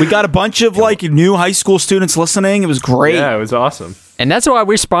works. We got a bunch of like new high school students listening. It was great. Yeah, it was awesome. and that's why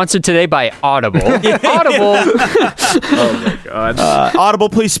we're sponsored today by Audible. Audible. Oh my god. Audible,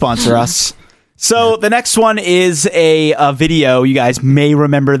 please sponsor us. So the next one is a video. You guys may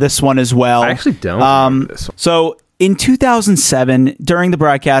remember this one as well. I actually don't remember this one. So in 2007, during the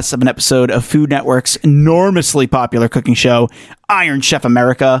broadcast of an episode of Food Network's enormously popular cooking show, Iron Chef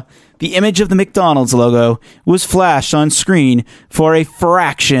America, the image of the McDonald's logo was flashed on screen for a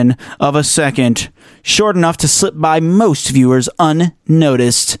fraction of a second, short enough to slip by most viewers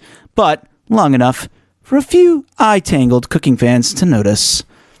unnoticed, but long enough for a few eye-tangled cooking fans to notice.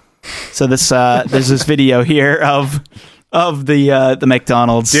 So this there's this video here of the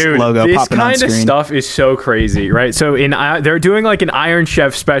McDonald's logo this popping on kind screen. of stuff is so crazy, right? So they're doing like an Iron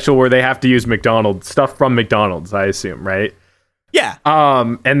Chef special where they have to use McDonald's stuff from McDonald's, I assume, right? Yeah.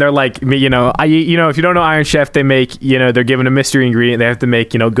 And they're like, if you don't know Iron Chef, they make, they're given a mystery ingredient. They have to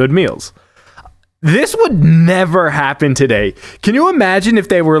make, good meals. This would never happen today. Can you imagine if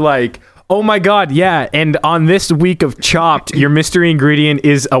they were like, oh my God, yeah, and on this week of Chopped, your mystery ingredient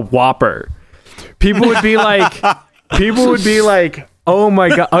is a Whopper. People would be like, oh my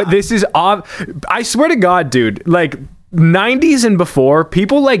God, this is odd. I swear to God, dude, like 90s and before,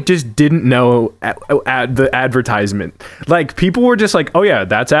 people like just didn't know the advertisement. Like people were just like, oh yeah,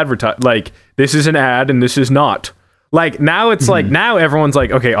 that's advertised. Like this is an ad and this is not. Like now it's like now everyone's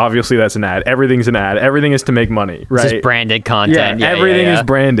like, okay, obviously that's an ad. Everything's an ad. Everything is to make money, right? This is branded content. Yeah, everything is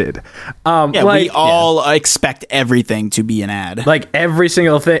branded. We all expect everything to be an ad. Like every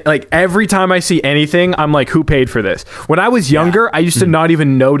single thing, like every time I see anything, I'm like, who paid for this? When I was younger, I used to not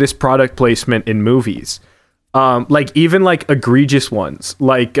even notice product placement in movies. Like even like egregious ones,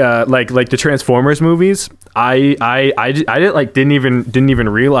 like the Transformers movies. Didn't even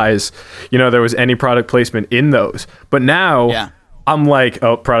realize, there was any product placement in those. But now, I'm like,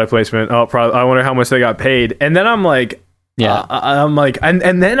 oh, product placement. Oh, I wonder how much they got paid. And then I'm like, I'm like,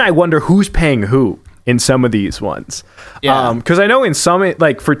 and then I wonder who's paying who in some of these ones. Because I know in some,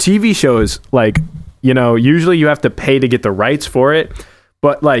 like for TV shows, like usually you have to pay to get the rights for it,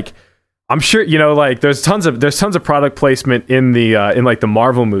 but like. I'm sure like there's tons of product placement in the in like the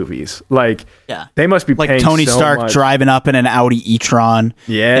Marvel movies. Like they must be like paying Tony so Stark much. driving up in an Audi e-tron.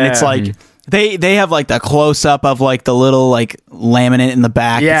 Yeah, and it's like they have like the close up of like the little like laminate in the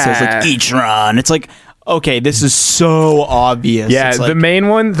back that says like e-tron. It's like, okay, this is so obvious. Yeah, it's like, the main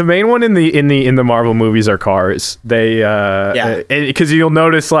one in the Marvel movies are cars. They because you'll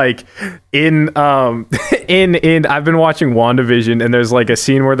notice like in I've been watching WandaVision, and there's like a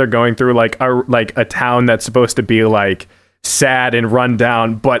scene where they're going through like a town that's supposed to be like sad and run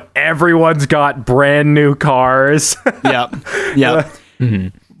down, but everyone's got brand new cars. Yep.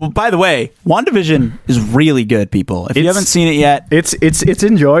 Well, by the way, WandaVision is really good, people. If you haven't seen it yet, it's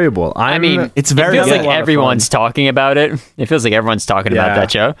enjoyable. it's very good. It feels like everyone's talking about it. It feels like everyone's talking about that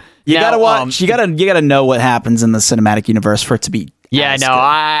show. You gotta watch. You gotta know what happens in the cinematic universe for it to be.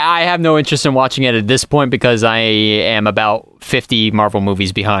 I have no interest in watching it at this point because I am about 50 Marvel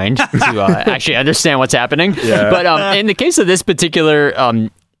movies behind to actually understand what's happening. Yeah. But in the case of this particular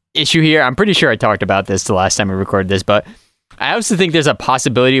issue here, I'm pretty sure I talked about this the last time we recorded this, but I also think there's a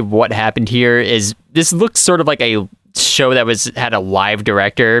possibility of what happened here is this looks sort of like a show that had a live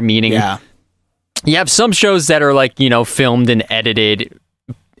director, meaning you have some shows that are like, filmed and edited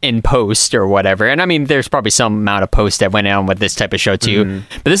in post or whatever. And I mean, there's probably some amount of post that went on with this type of show too.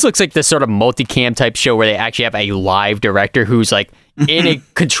 But this looks like this sort of multicam type show where they actually have a live director who's like in a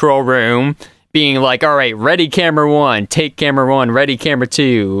control room being like, all right, ready camera one, take camera one, ready camera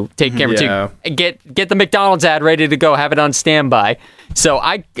two, take camera two, get the McDonald's ad ready to go, have it on standby. So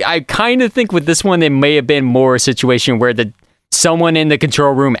I kind of think with this one, there may have been more a situation where someone in the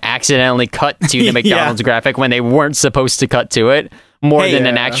control room accidentally cut to the McDonald's graphic when they weren't supposed to cut to it, more than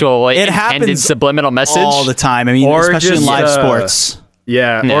an actual intended subliminal message. All the time. I mean, especially in live sports.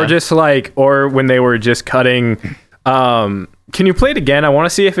 Or just like, or when they were just cutting. Can you play it again? I want to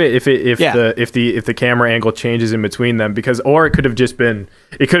see if the camera angle changes in between them, or it could have just been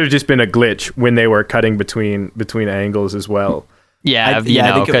a glitch when they were cutting between angles as well.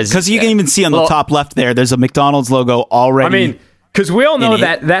 Because you can even see on the top left there's a McDonald's logo already. I mean, because we all know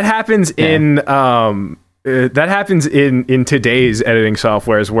that happens in in today's editing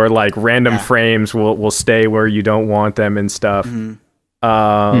softwares where like random frames will stay where you don't want them and stuff.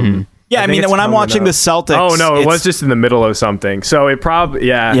 Yeah, I mean, when I'm watching the Celtics... Oh, no, it was just in the middle of something. So it probably...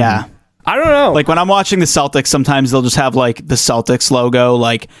 Yeah. I don't know. Like, when I'm watching the Celtics, sometimes they'll just have, like, the Celtics logo,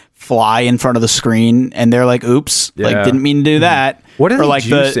 like, fly in front of the screen, and they're like, oops, like, didn't mean to do that. What are they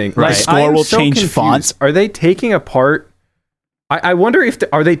juicing? The store will change fonts. Are they taking apart... I wonder if...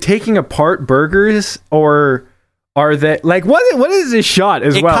 Are they taking apart burgers, or... Are they like what is this shot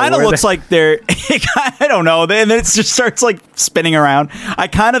as well? It kind of looks like they're I don't know. And then it just starts like spinning around. I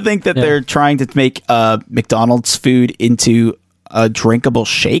kind of think that they're trying to make McDonald's food into a drinkable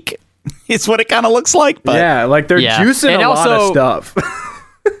shake. It's what it kind of looks like. But like they're juicing a lot of stuff.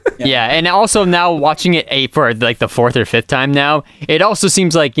 And also now watching it for like the fourth or fifth time now, it also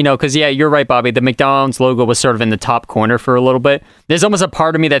seems like, because you're right, Bobby, the McDonald's logo was sort of in the top corner for a little bit. There's almost a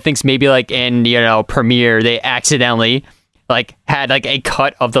part of me that thinks maybe like in, Premiere, they accidentally like had like a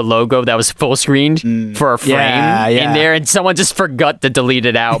cut of the logo that was full screened for a frame in there, and someone just forgot to delete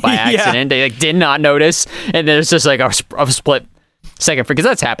it out by accident. They like did not notice, and there's just like a split second, because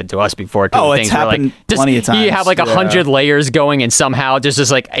that's happened to us before too. Oh, it's happened plenty of times. You have like 100 layers going, and somehow there's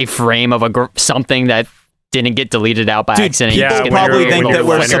just like a frame of something that didn't get deleted out by accident. People probably think that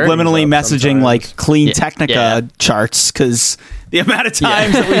we're subliminally messaging like clean Technica charts, because the amount of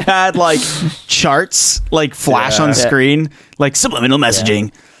times that we've had like charts like flash on screen, like subliminal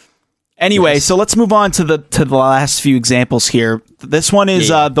messaging. Anyway, so let's move on to the last few examples here. This one is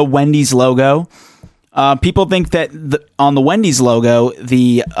the Wendy's logo. People think that on the Wendy's logo,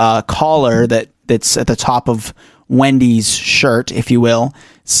 the collar that's at the top of Wendy's shirt, if you will,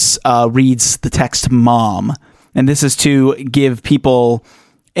 reads the text "Mom," and this is to give people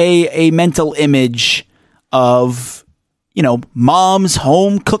a mental image of, mom's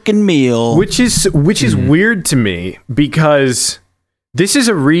home cooking meal. Which is weird to me because this is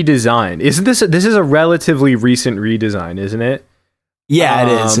a redesign. Isn't this? This is a relatively recent redesign, isn't it? Yeah,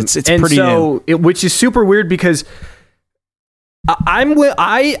 it is. It's pretty new. Which is super weird because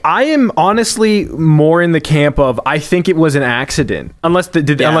I am honestly more in the camp of I think it was an accident, unless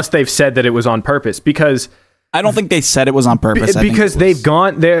they've said that it was on purpose, because I don't think they said it was on purpose. Because they've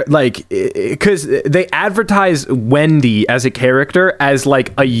gone there, because they advertise Wendy as a character as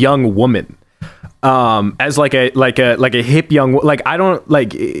like a young woman, as like a hip young, I don't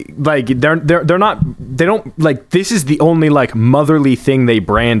they're not, they don't, this is the only motherly thing they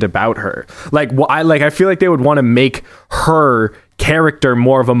brand about her. I feel like they would want to make her character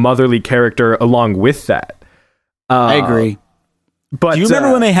more of a motherly character along with that. I agree. But do you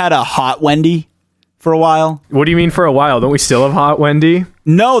remember when they had a hot Wendy for a while? What do you mean for a while? Don't we still have hot Wendy?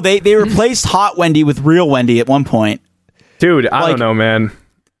 No, they replaced hot Wendy with real Wendy at one point. Dude, I don't know, man.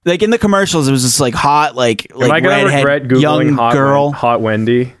 In the commercials, it was just hot, Am I gonna regret Googling young girl, hot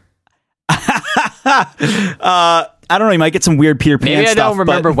Wendy? I don't know. You might get some weird Peter Pan stuff. Maybe I don't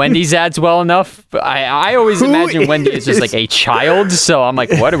remember Wendy's ads well enough. But I always imagine Wendy is just a child. So I'm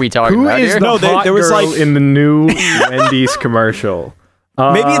like, what are we talking about here? No, there was in the new Wendy's commercial.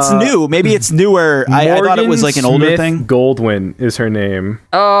 Maybe it's new. Maybe it's newer. I thought it was an older thing. Goldwyn is her name.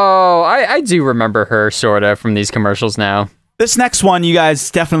 Oh, I do remember her sort of from these commercials now. This next one, you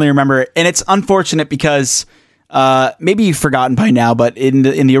guys definitely remember, and it's unfortunate because maybe you've forgotten by now, but in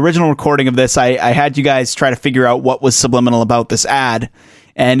the original recording of this, I had you guys try to figure out what was subliminal about this ad,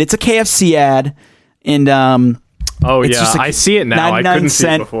 and it's a KFC ad, and it's just I see it now. I couldn't see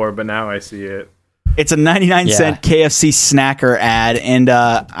it before, but now I see it. It's a 99-cent KFC snacker ad, and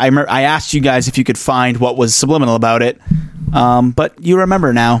I asked you guys if you could find what was subliminal about it, but you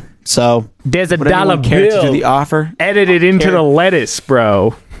remember now. So there's a dollar bill. To do the offer, edited into the lettuce,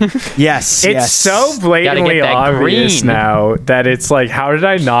 bro. Yes, it's so blatantly obvious now that it's how did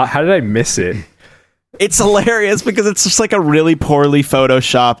I miss it? It's hilarious because it's just a really poorly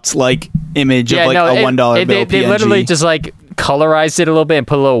photoshopped image of a $1 bill. They literally just colorized it a little bit and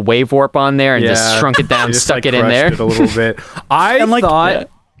put a little wave warp on there and just shrunk it down, stuck it in there it a little bit. I thought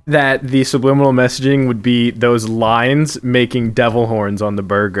that the subliminal messaging would be those lines making devil horns on the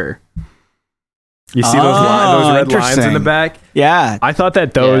burger. You see those red lines in the back? Yeah. I thought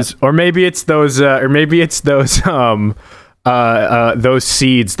that those, or maybe it's those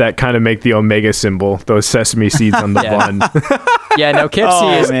seeds that kind of make the omega symbol, those sesame seeds on the bun. Yeah, no,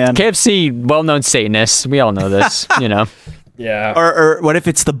 KFC, well-known Satanists. We all know this, Yeah. Or what if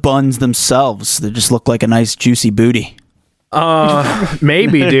it's the buns themselves? They just look like a nice juicy booty.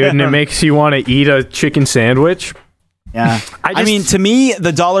 Maybe, dude, and it makes you want to eat a chicken sandwich. Yeah. I mean, to me,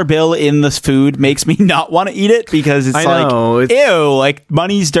 the dollar bill in this food makes me not want to eat it because it's ew,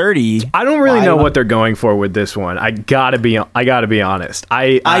 money's dirty. I don't really know what they're going for with this one. I gotta be honest.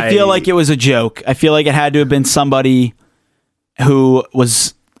 I feel like it was a joke. I feel like it had to have been somebody who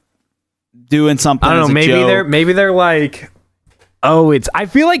was doing something. I don't know. Maybe they're like, I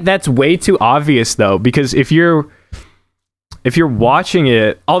feel like that's way too obvious though, because if you're watching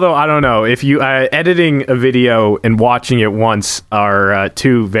it, although I don't know, if you editing a video and watching it once are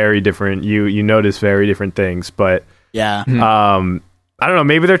two very different. You notice very different things, but yeah. I don't know.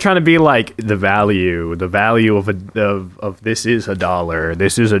 Maybe they're trying to be the value of this is $1.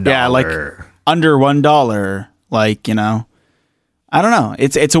 This is $1. Yeah, under $1. I don't know.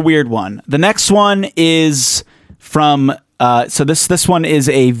 It's a weird one. The next one is from. So this one is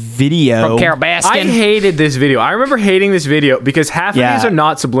a video from Carol Baskin. I hated this video. I remember hating this video because half of these are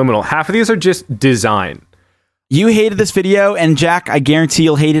not subliminal. Half of these are just design. You hated this video, and Jack, I guarantee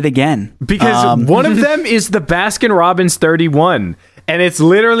you'll hate it again. Because one of them is the Baskin Robbins 31, and it's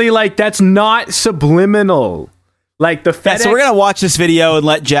literally that's not subliminal. The FedEx. So we're gonna watch this video and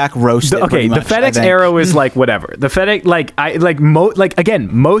let Jack roast it. Okay, the FedEx arrow is whatever. The FedEx again,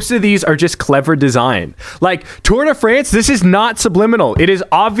 most of these are just clever design. Tour de France, this is not subliminal. It is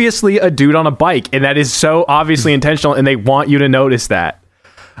obviously a dude on a bike, and that is so obviously intentional, and they want you to notice that.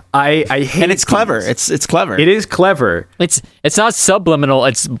 I hate, and it's clever. It's clever. It is clever. It's not subliminal.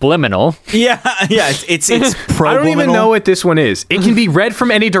 It's bliminal. Yeah. It's I don't even know what this one is. It can be read from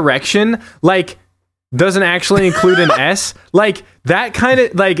any direction. Doesn't actually include an S. That kind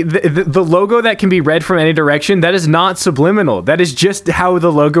of the logo that can be read from any direction, that is not subliminal. That is just how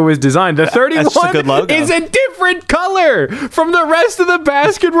the logo is designed. The 31 That's a good logo. is a different color from the rest of the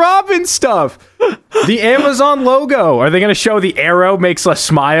Baskin Robbins stuff. The Amazon logo. Are they going to show the arrow makes us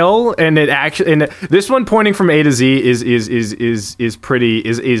smile, and it actually? And this one pointing from A to Z is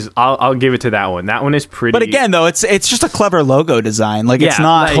pretty. I'll give it to that one. That one is pretty. But again, though, it's just a clever logo design. Like it's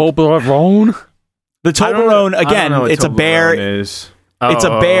not Toblerone. the Toblerone. Again, it's a bear. It's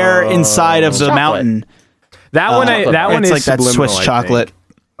a bear inside of the mountain. That one. That one is like that Swiss chocolate.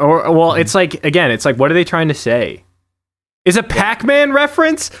 It's like it's like what are they trying to say? Is a Pac-Man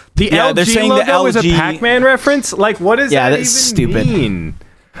reference? The LG logo is a Pac-Man reference? Like, what does that even stupid. mean?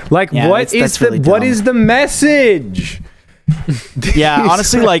 Like, what is the message? Yeah,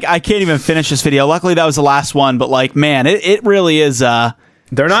 honestly, like, I can't even finish this video. Luckily, that was the last one, but like, man, it really is they're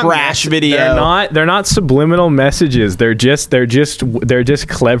not trash video. They're not subliminal messages. They're just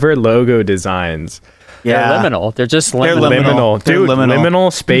clever logo designs. Yeah, they're liminal. They're just liminal. They're liminal. Dude,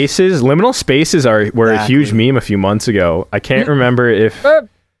 liminal spaces. Liminal spaces were a huge meme a few months ago. I can't remember if...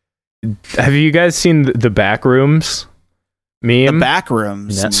 Have you guys seen the Backrooms meme? The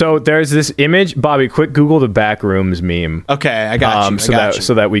Backrooms? Yeah. So there's this image. Bobby, quick Google the Backrooms meme. Okay, I got you.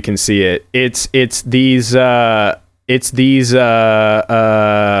 So that we can see it. It's these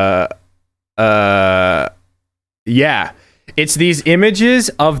images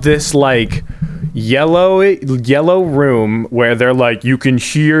of this like yellow room where they're like you can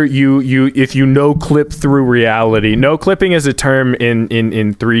hear you if you no clip through reality. No clipping is a term in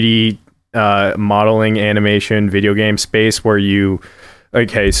 3D modeling, animation, video game space where so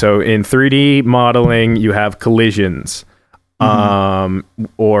in 3D modeling you have collisions, but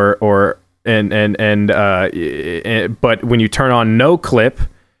when you turn on no clip,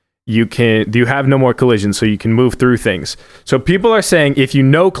 you have no more collisions, so you can move through things. So people are saying if you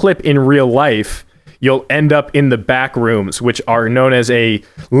no clip in real life, you'll end up in the back rooms, which are known as a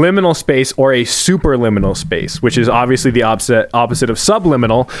liminal space or a superliminal space, which is obviously the opposite of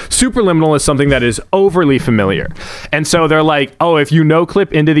subliminal. Superliminal is something that is overly familiar. And so they're like, oh, if you no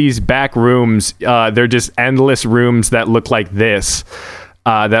clip into these back rooms, they're just endless rooms that look like this.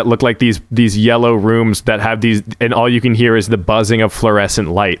 That look like these yellow rooms that have these, and all you can hear is the buzzing of fluorescent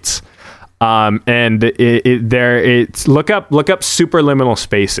lights. And it's look up superliminal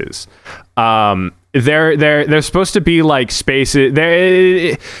spaces. They're supposed to be like spaces.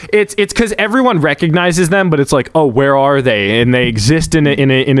 It's because everyone recognizes them, but it's like, oh, where are they? And they exist in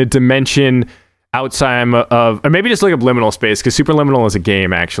a dimension outside of, or maybe just look up liminal space, because superliminal is a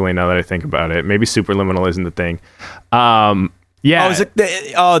game. Actually, now that I think about it, maybe superliminal isn't the thing. Yeah. So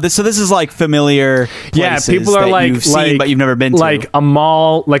this is like familiar places. Yeah, people are like you've seen, but you've never been to. Like a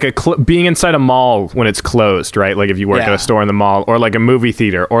mall, like being inside a mall when it's closed, right? Like if you work at a store in the mall, or like a movie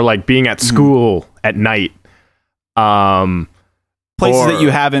theater, or like being at school at night. Places that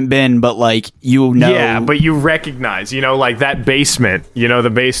you haven't been, but like Yeah, but you recognize, like that basement,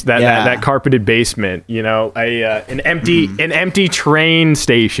 that carpeted basement, an empty train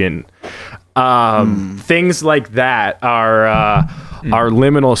station. Things like that are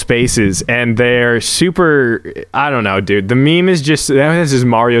liminal spaces, and they're super. I don't know, dude. The meme is just this is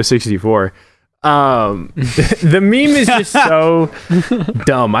Mario 64. The meme is just so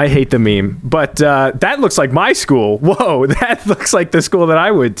dumb. I hate the meme, but that looks like my school. Whoa, that looks like the school that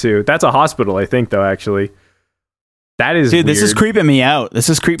I went to. That's a hospital, I think, though. Actually, that is dude. Weird. This is creeping me out.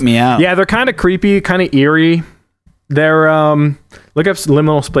 Yeah, they're kind of creepy, kind of eerie. They're look up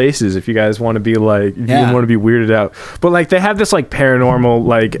liminal spaces if you guys want to be like you want to be weirded out. But like they have this like paranormal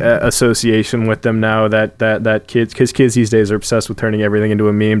like association with them now that kids these days are obsessed with turning everything into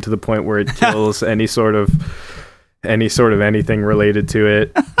a meme to the point where it kills any sort of anything related to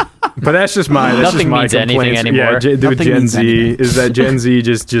it. But that's just my nothing means anything anymore. Yeah, Gen Z is that Gen Z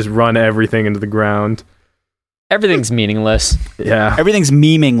just run everything into the ground. Everything's meaningless. Yeah. Everything's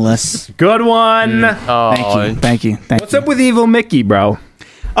meaningless. Good one. Oh, Thank you. What's up with Evil Mickey, bro?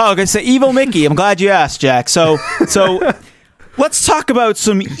 Oh, okay. So Evil Mickey. I'm glad you asked, Jack. So let's talk about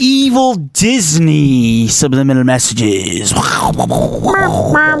some evil Disney subliminal messages. So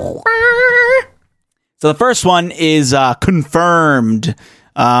the first one is confirmed.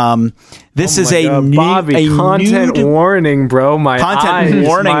 This is a content warning, bro. My content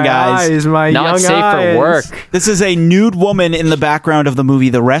warning, guys. My not young safe eyes. for work. This is a nude woman in the background of the movie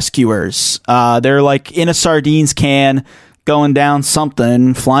The Rescuers. They're like in a sardines can, going down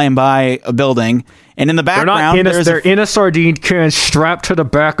something, flying by a building, and in the background they're in a sardine can strapped to the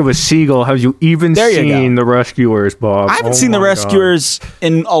back of a seagull. Have you even seen The Rescuers, Bob? I haven't seen The Rescuers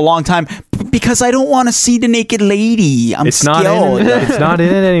in a long time because I don't want to see the naked lady. I'm scared. It's not in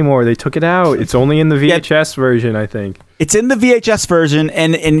it anymore. They took it out. It's only in the VHS version, I think. It's in the VHS version,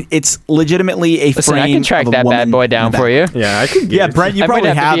 and it's legitimately a frame. I can track of a that bad boy down for you. Yeah, I could. Brent, you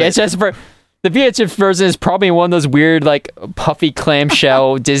probably have the VHS it. The VHS version is probably one of those weird, like, puffy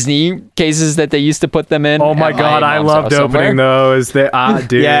clamshell Disney cases that they used to put them in. Oh my god, I loved opening those. Dude.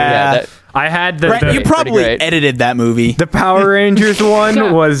 Yeah. I had Brett, you probably edited that movie. the Power Rangers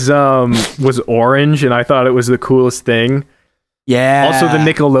one was orange, and I thought it was the coolest thing. Yeah. Also, the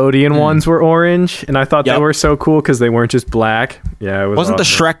Nickelodeon ones were orange, and I thought they were so cool because they weren't just black. Yeah, it was. Wasn't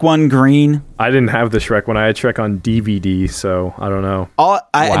awesome. the Shrek one green? I didn't have the Shrek one. I had Shrek on DVD, so I don't know.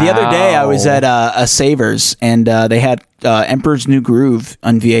 The other day, I was at a Savers, and they had Emperor's New Groove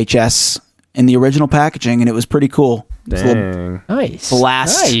on VHS in the original packaging, and it was pretty cool. It was a little Dang. Nice.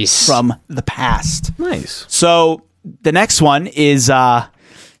 blast from the past. Nice. So the next one is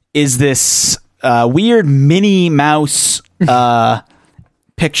this weird Minnie Mouse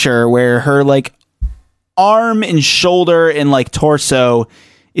picture where her like arm and shoulder and like torso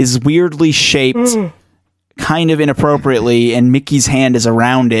is weirdly shaped, kind of inappropriately, and Mickey's hand is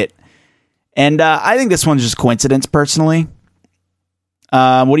around it. And I think this one's just coincidence, personally.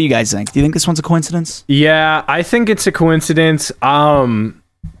 What do you guys think? Do you think this one's a coincidence? Yeah, I think it's a coincidence.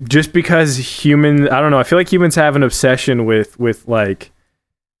 Just because I don't know. I feel like humans have an obsession with like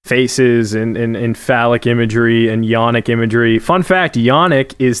faces and phallic imagery and yonic imagery. Fun fact: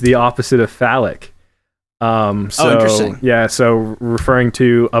 yonic is the opposite of phallic. Interesting. Yeah, so referring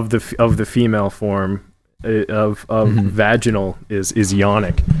to of the female form of vaginal is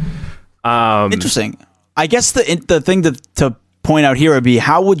yonic. Interesting. I guess the thing to point out here would be,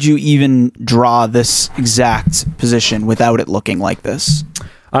 how would you even draw this exact position without it looking like this?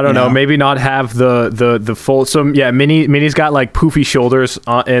 I don't know. Maybe not have the full. So yeah, Minnie's got like poofy shoulders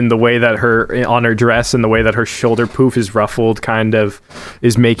in the way that on her dress, and the way that her shoulder poof is ruffled, kind of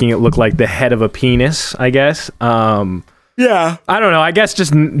is making it look like the head of a penis, I guess. Yeah. I don't know. I guess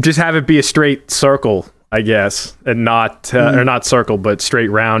just have it be a straight circle, I guess, and not or not circle, but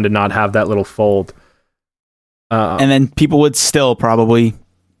straight round, and not have that little fold. And then people would still probably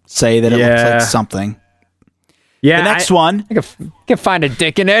say that it looks like something. Yeah, the next one. You can find a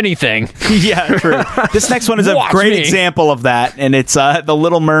dick in anything. Yeah, true. This next one is a great example of that, and it's the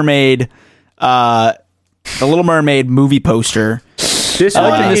Little Mermaid movie poster. This I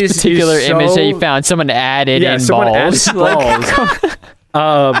like this particular image that you found. Someone added in balls.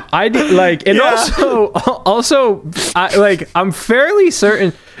 I did like, and also, I'm fairly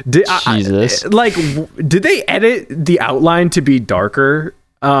certain. Jesus, did they edit the outline to be darker?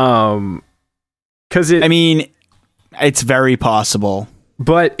 Because it's very possible.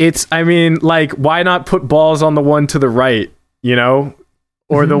 But why not put balls on the one to the right?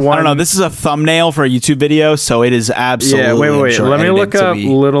 Or the one. I don't know. This is a thumbnail for a YouTube video, so it is absolutely. Yeah, wait. Sure, let me look up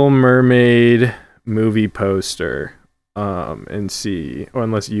Little Mermaid movie poster, and see. Or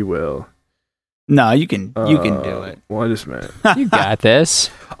unless you will. No, you can do it. Well, I just meant you got this.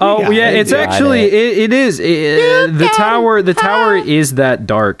 Oh yeah, it's actually it is the tower. The tower is that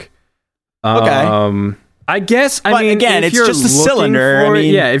dark. Okay. I guess. Again, it's just a cylinder.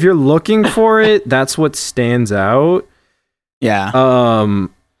 If you're looking for it, that's what stands out. Yeah.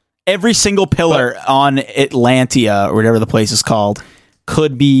 Every single pillar on Atlantia, or whatever the place is called,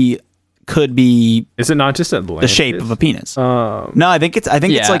 could be. Is it not just Atlantis? The shape of a penis? No, I think it's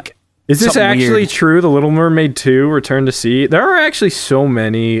like. Is this actually weird. true? The Little Mermaid 2: Return to Sea. There are actually so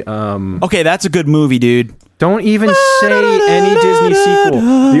many. Okay, that's a good movie, dude. Don't even say any Disney sequel.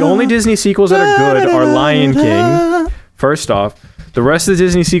 The only Disney sequels that are good are Lion King. First off, the rest of the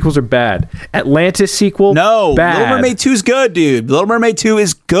Disney sequels are bad. Atlantis sequel, no. Bad. Little Mermaid 2 is good, dude. Little Mermaid 2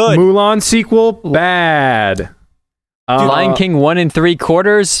 is good. Mulan sequel, bad. Lion King 1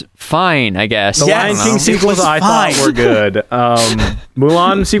 3/4, fine, I guess. The Lion King sequels I thought were good.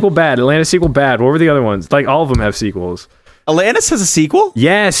 Mulan sequel, bad. Atlantis sequel, bad. What were the other ones? Like, all of them have sequels. Atlantis has a sequel?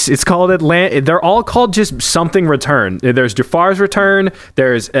 Yes, it's called Atlantis. They're all called just something Return. There's Jafar's Return.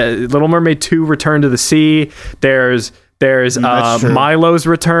 There's Little Mermaid 2: Return to the Sea. There's Milo's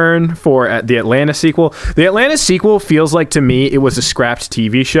Return for the Atlantis sequel. The Atlantis sequel feels like, to me, it was a scrapped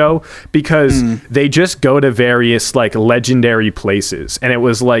TV show, because they just go to various like legendary places, and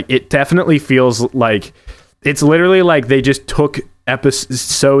it definitely feels like it's literally like they just took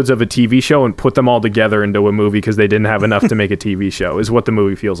episodes of a TV show and put them all together into a movie because they didn't have enough to make a TV show, is what the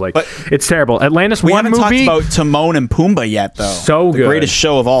movie feels like. But it's terrible. Atlantis we one haven't movie. talked about Timon and Pumbaa yet, though. So the good. Greatest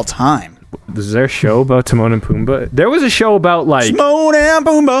show of all time. Is there a show about Timon and Pumbaa? There was a show about like Timon and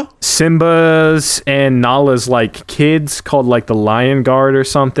Pumbaa, Simba's and Nala's like kids, called like the Lion Guard or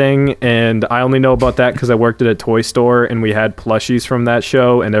something, and I only know about that because I worked at a toy store and we had plushies from that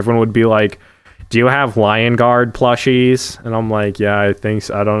show, and everyone would be like, do you have Lion Guard plushies? And I'm like, yeah, I think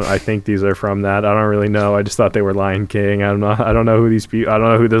so. I think these are from that. I don't really know. I just thought they were Lion King. I don't know who these people. I don't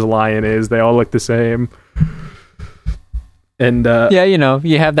know who this lion is. They all look the same. And yeah,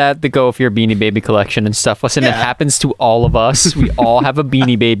 you have that to go with your Beanie Baby collection and stuff. Listen, it happens to all of us. We all have a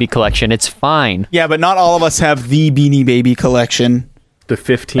Beanie Baby collection. It's fine. Yeah, but not all of us have the Beanie Baby collection. The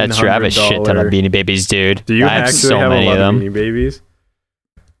 $1,500. That's true. I have a shit ton of Beanie Babies, dude. Do you I have actually so have many a lot of them? Beanie Babies?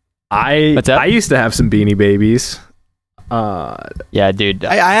 What's up? I used to have some Beanie Babies. Yeah, dude.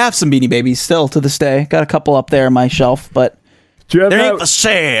 I have some Beanie Babies still to this day. Got a couple up there on my shelf, but Do you have they that? ain't for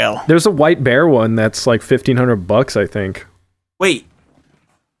sale. There's a white bear one that's like $1,500, I think. Wait.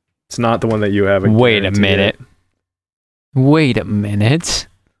 It's not the one that you have. Wait a minute.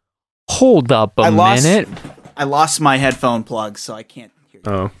 Hold up a minute. I lost my headphone plug, so I can't hear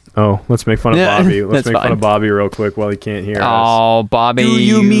you. Oh, let's make fun of Yeah, Bobby. Let's that's make fun fine. of Bobby real quick while he can't hear us. Oh, Bobby. Do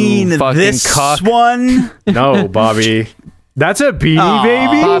you mean fucking this cuck. one? No, Bobby. That's a Beanie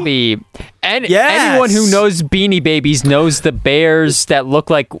Baby? Bobby. And Yes. anyone who knows Beanie Babies knows the bears that look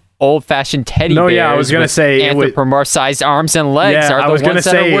like old-fashioned teddy bears. No, yeah, I was gonna with say it would- anthropomorphized arms and legs Yeah, are I the was gonna ones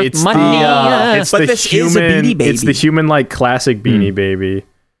that say are worth it's money. it's But the this human. is a Beanie Baby. It's the human like classic Beanie Baby.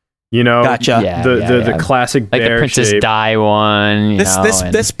 You know, Gotcha. Yeah, the classic like bear the Princess shape. Di one. This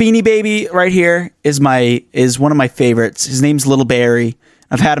Beanie Baby right here is one of my favorites. His name's Little Barry.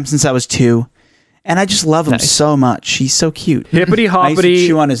 I've had him since I was 2, and I just love him so much. He's so cute. Hippity I used to hoppity,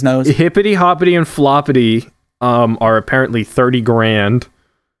 chew on his nose. Hippity hoppity and floppity are apparently $30,000.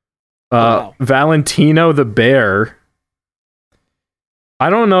 Wow. Valentino the bear. I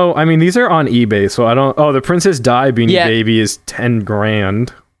don't know. I mean, these are on eBay, so I don't. Oh, the Princess Di Beanie Baby is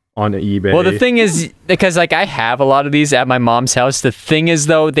 $10,000 on eBay. Well, the thing is, because like I have a lot of these at my mom's house. The thing is,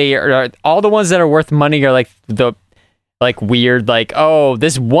 though, they are all the ones that are worth money are like the weird, like, oh,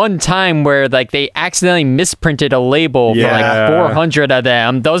 this one time where like they accidentally misprinted a label for like 400 of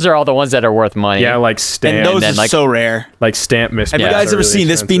them. Those are all the ones that are worth money. Yeah, like stamp. And those then, are like, so rare. Like stamp misprints. Have you guys are ever really seen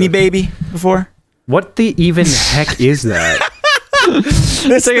expensive. this Beanie Baby before? What the even heck is that?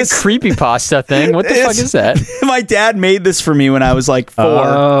 It's like a creepypasta thing. What the fuck is that? My dad made this for me when I was like 4.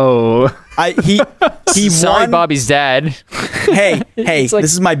 Oh. He Sorry, won. Bobby's dad. Hey, like-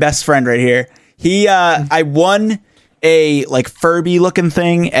 this is my best friend right here. I won a like Furby looking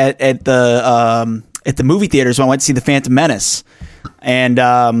thing at the movie theaters when I went to see The Phantom Menace, and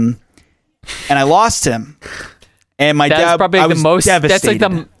I lost him. And my That's dad, probably I the was most. That's like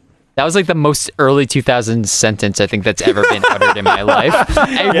devastated. that was like the most early 2000s sentence I think that's ever been uttered in my life.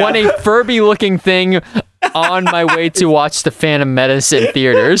 I won a Furby-looking thing on my way to watch The Phantom Menace in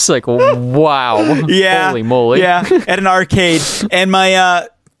theaters. Like, wow. Yeah, Holy moly. Yeah, at an arcade, and my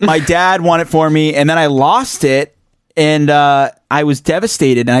dad won it for me, and then I lost it, and I was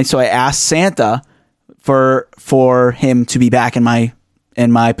devastated, and so I asked Santa for him to be back in my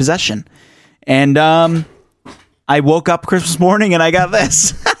possession, and I woke up Christmas morning and I got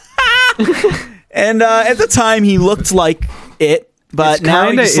this. And at the time he looked like it, but now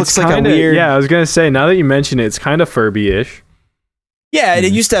he just looks like a weird. Yeah, I was gonna say, now that you mention it, it's kind of Furby-ish. Yeah,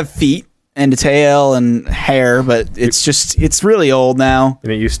 it used to have feet and a tail and hair, but it's really old now.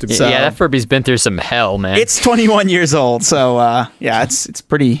 And it used to be. Yeah, that Furby's been through some hell, man. It's 21 years old, so yeah, it's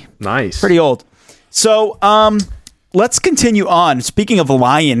pretty Nice. pretty old. So let's continue on. Speaking of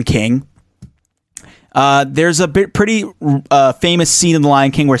Lion King, there's a pretty famous scene in The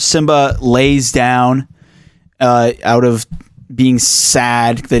Lion King where Simba lays down out of being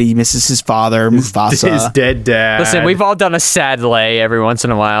sad that he misses his father, Mufasa. His dead dad. Listen, we've all done a sad lay every once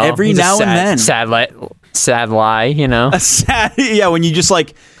in a while. Every It's a now and sad, then. sad lie, you know? A sad, yeah, when you just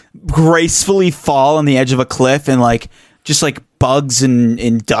like gracefully fall on the edge of a cliff and like just like bugs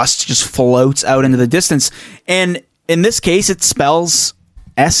and dust just floats out into the distance. And in this case, it spells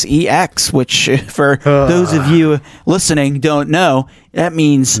SEX, which for those of you listening don't know, that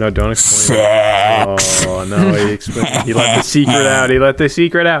means No, don't explain. sex. Oh no, he let the secret out. He let the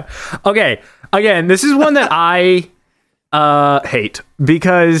secret out. Okay, again, this is one that I hate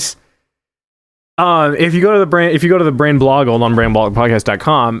because if you go to the Brain blog,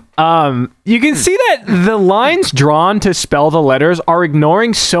 oldonbrainblogpodcast.com, you can see that the lines drawn to spell the letters are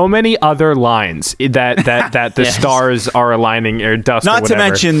ignoring so many other lines that the Yes. stars are aligning or dust. or Not to whatever.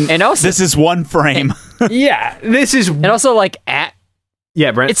 mention, And also- this is one frame. Yeah, this is And also, like,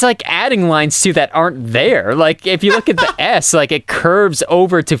 Yeah, Brent. It's like adding lines too that aren't there. Like if you look at the S, like it curves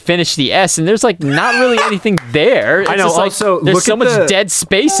over to finish the S, and there's like not really anything there. It's I know. just, like, Also, there's look so at much the- dead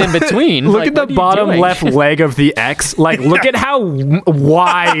space in between. Look Like, at the what are you bottom doing? left leg of the X. Like, look at how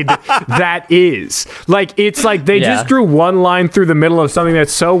wide that is. Like, it's like they just drew one line through the middle of something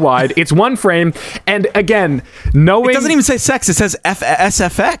that's so wide. It's one frame. And again, knowing... It doesn't even say sex. It says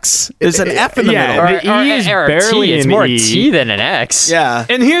SFX. There's an F in the middle. The E is or barely T. It's an more E. T than an X. Yeah.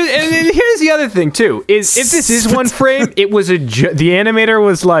 And here's the other thing too: is if this is one frame, it was the animator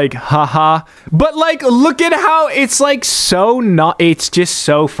was like, haha. But like, look at how it's like so not. It's just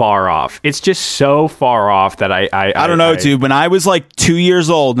so far off. It's just so far off that I don't know, dude. When I was like 2 years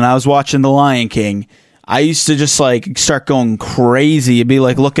old and I was watching The Lion King, I used to just like start going crazy. It'd be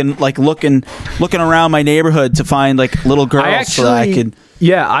like looking around my neighborhood to find like little girls so that I could.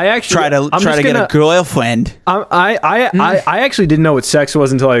 Yeah, I actually try to get a girlfriend. I actually didn't know what sex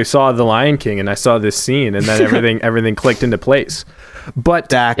was until I saw The Lion King and I saw this scene, and then everything clicked into place. But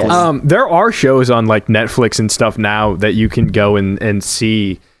Exactly. there are shows on like Netflix and stuff now that you can go and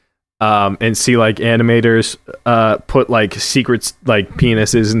see like animators put like secrets like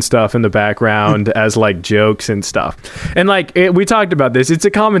penises and stuff in the background as like jokes and stuff. And like we talked about this, it's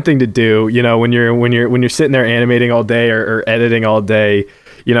a common thing to do, you know, when you're sitting there animating all day or editing all day.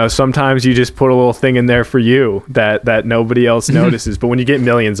 You know, sometimes you just put a little thing in there for you that nobody else notices. But when you get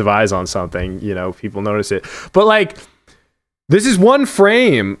millions of eyes on something, you know, people notice it. But like, this is one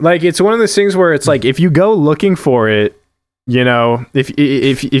frame. Like, it's one of those things where it's like, if you go looking for it, you know, if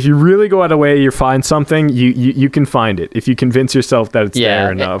you really go out of the way, you find something, you can find it if you convince yourself that it's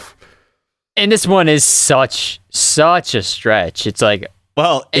there enough. And this one is such a stretch. It's like,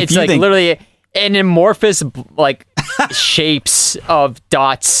 Well, it's like literally an amorphous like shapes of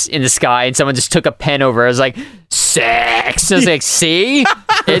dots in the sky, and someone just took a pen over it. I was like, sex. I was like, see,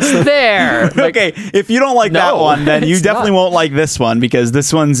 it's there. Like, okay, if you don't like that no, one, then you it's definitely not. won't like this one, because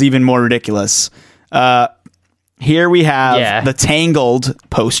this one's even more ridiculous. Here we have the Tangled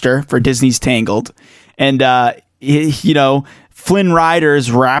poster for Disney's Tangled, and you know, Flynn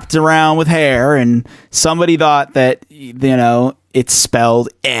Rider's wrapped around with hair, and somebody thought that, you know, it's spelled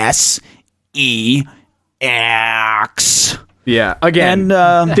SEX. Yeah. Again,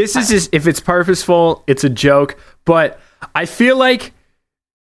 this is just, if it's purposeful, it's a joke. But I feel like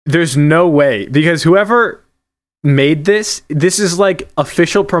there's no way, because whoever made this is like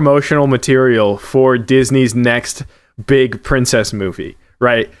official promotional material for Disney's next big princess movie,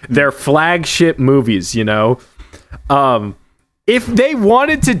 right? Their flagship movies, you know? If they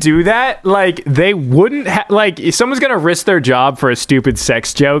wanted to do that, like, they wouldn't like, if someone's gonna risk their job for a stupid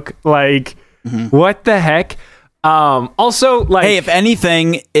sex joke, like, what the heck? Also, like, Hey, if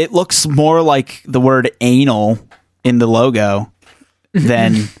anything, it looks more like the word anal in the logo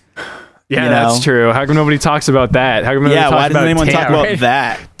than yeah, you know? that's true. How come nobody talks about that? How come nobody talks why doesn't about anyone talk about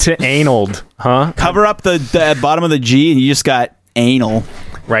that? to analed, huh? Cover up the bottom of the G and you just got anal.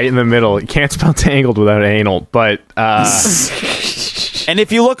 Right in the middle. You can't spell tangled without anal, but And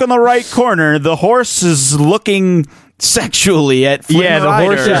if you look on the right corner, the horse is looking sexually at Flynn Yeah, the Rider.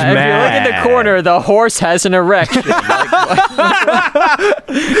 horse is if you look mad. in the corner, the horse has an erection.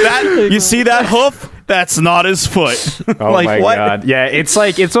 You see that hoof? That's not his foot. oh Like, my what? god. Yeah, it's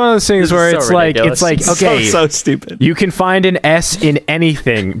like, it's one of those things This where is it's so like, ridiculous. okay, So stupid. you can find an S in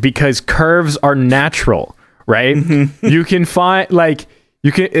anything because curves are natural, right? You can find like,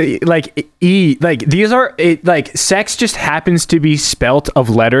 you can like E, like these are like, sex just happens to be spelt of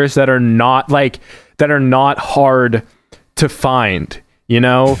letters that are not hard to find, you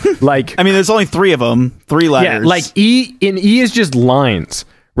know? Like, I mean, there's only 3 of them, 3 letters. yeah, like E is just lines,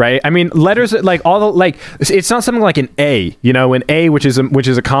 right? I mean, letters, like all the, like, it's not something like an A, you know, an A, which is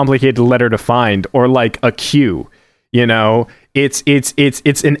a complicated letter to find, or like a Q, you know. It's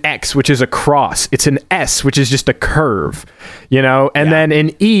an X, which is a cross. It's an S, which is just a curve, you know. And then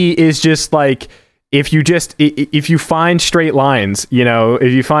an E is just like, if you find straight lines, you know,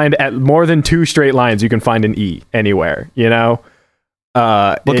 if you find at more than 2 straight lines, you can find an E anywhere, you know.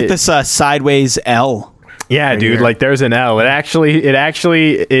 Look at this sideways L. Yeah, right dude, here. like there's an L. We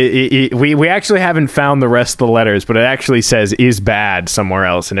actually haven't found the rest of the letters, but it actually says "is bad" somewhere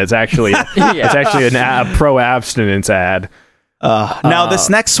else, and it's actually it's actually a pro abstinence ad. Now this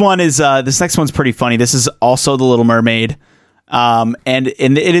next one's pretty funny. This is also The Little Mermaid. And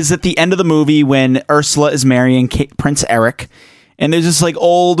it is at the end of the movie when Ursula is marrying Prince Eric, and there's this like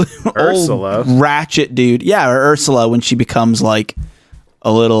old Ursula? ratchet dude. Yeah, or Ursula, when she becomes like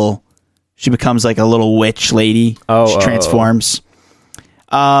a little witch lady. She transforms.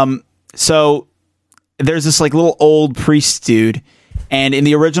 So there's this like little old priest dude, And in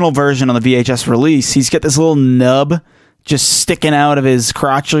the original version on the VHS release, he's got this little nub just sticking out of his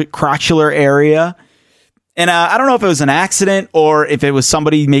crotchular area. And I don't know if it was an accident or if it was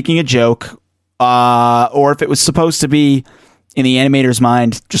somebody making a joke, or if it was supposed to be, in the animator's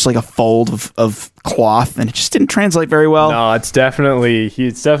mind, just like a fold of cloth, and it just didn't translate very well. No, it's definitely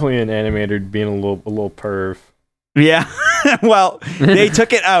an animator being a little perv. Yeah. Well, they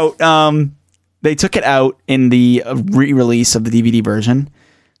took it out. They took it out in the re-release of the DVD version.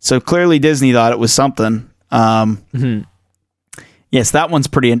 So clearly Disney thought it was something. Yes, that one's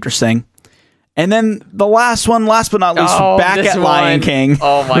pretty interesting. And then the last one, last but not least, back at Lion King.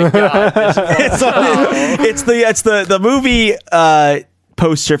 Oh my god! It's the movie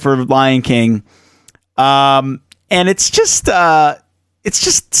poster for Lion King, and it's just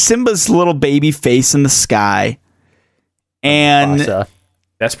Simba's little baby face in the sky, and Mufasa.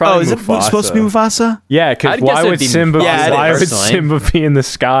 That's probably is Mufasa. it supposed to be Mufasa? Yeah, because I'd guess why it'd would be Simba? Mufasa, Why would personally. Simba be in the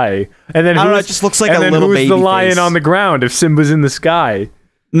sky? And then I don't know. It just looks like a little who's baby the lion face. on the ground if Simba's in the sky?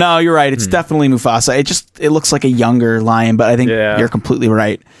 No, you're right. It's definitely Mufasa. It looks like a younger lion, but I think you're completely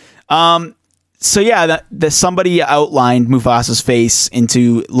right. So yeah, somebody outlined Mufasa's face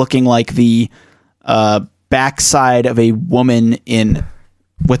into looking like the backside of a woman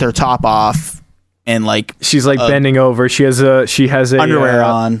with her top off, and like she's like bending over. She has a underwear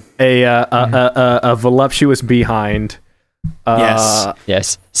on, a voluptuous behind.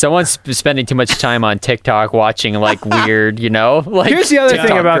 Yes. Someone's spending too much time on TikTok watching like weird, like here's the other TikTok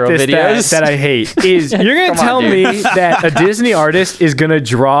thing about girl this videos. that I hate is you're gonna tell me that a Disney artist is gonna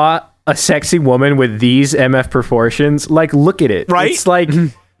draw a sexy woman with these MF proportions. Like, look at it. Right? It's like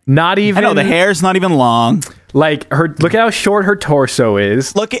not even. I know the hair's not even long. Like look at how short her torso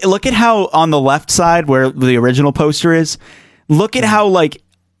is. Look at how on the left side where the original poster is. Look at how like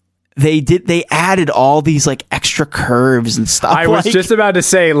they added all these like extra curves and stuff. I was just about to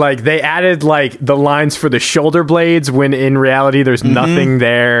say, like, they added like the lines for the shoulder blades when in reality there's nothing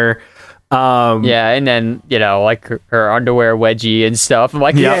there. Yeah, and then like her underwear wedgie and stuff. I'm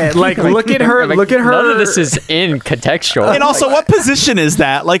like, yeah, like look at her. like, look at her. None of this is in contextual. And also, what position is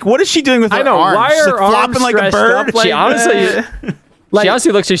that? Like, what is she doing with her I know, arms? why Just, are like, arms flopping like a stretched bird? up like she honestly, that? she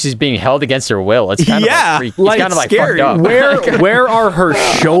honestly looks like she's being held against her will. It's kind of like freaky. It's kind of like scary. fucked up. Where are her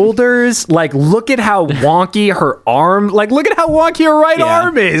shoulders? Like, look at how wonky her arm. Like, look at how wonky her right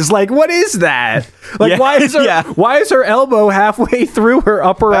arm is. Like, what is that? Like, why is her elbow halfway through her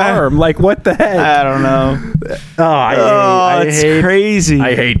upper arm? Like, what the heck? I don't know. I hate crazy.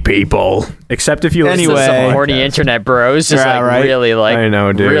 I hate people. Except if you listen to Anyway. some Horny podcast. internet bros just Yeah, like right. really like I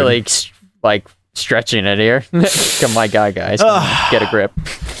know, dude. really like stretching it here. Come my guy, guys. Get a grip.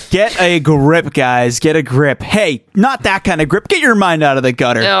 Get a grip, guys. Get a grip. Hey, not that kind of grip. Get your mind out of the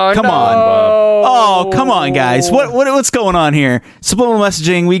gutter. Oh, Come no. on. Oh, come on, guys. What's going on here? Subliminal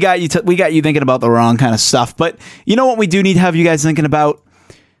messaging. We got you thinking about the wrong kind of stuff. But you know what we do need to have you guys thinking about?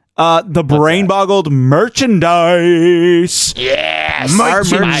 The brain boggled merchandise. Yes. Our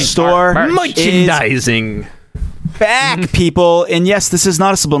merch store Merchandising. back, people. And yes, this is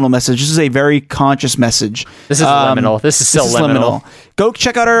not a subliminal message. This is a very conscious message. This is liminal. This is still liminal. Go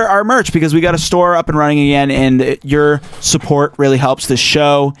check out our merch because we got a store up and running again, and your support really helps this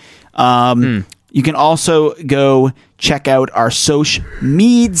show. You can also go check out our social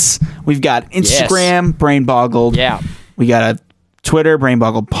meds. We've got Instagram, Brain Boggled. Yeah. We got a Twitter, Brain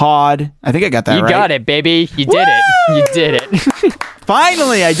Boggled Pod. I think I got that right. You got it, baby. You did it. You did it.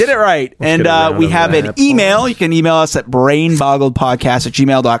 Finally, I did it right. And we have an email. You can email us at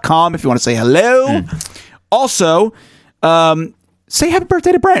brainboggledpodcast@gmail.com if you want to say hello. Also, say happy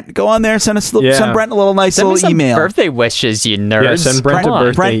birthday to Brent. Go on there, send Brent a little nice Send me little some email. birthday wishes, you nerds. Yeah, send Brent Come a on.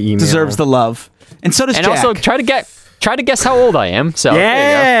 birthday Brent email. deserves the love. And so does And Jack. also try to guess how old I am. So there you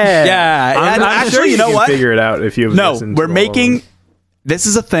Yeah. Yeah. I'm Actually, sure you know can what? Figure it out if you've No, listened we're to all of making them. this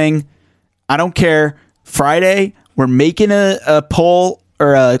is a thing. I don't care. Friday, we're making a poll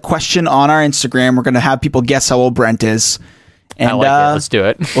or a question on our Instagram. We're going to have people guess how old Brent is. And I like it. Let's do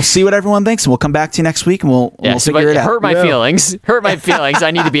it. We'll see what everyone thinks, and we'll come back to you next week, and we'll Yes, figure but it out. hurt my feelings. Hurt my feelings. I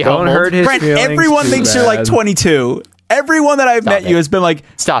need to be Don't humbled. hurt his Brent, feelings everyone too thinks you're like bad. 22. Everyone that I've met it. you has been like,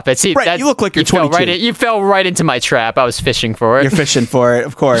 Stop it. See, Brent, you look like you're fell 22. You fell right into my trap. I was fishing for it. you're fishing for it,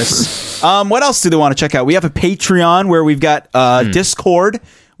 of course. What else do they want to check out? We have a Patreon where we've got Discord.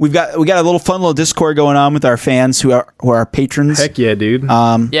 We got a little fun little Discord going on with our fans who are our patrons. Heck yeah, dude.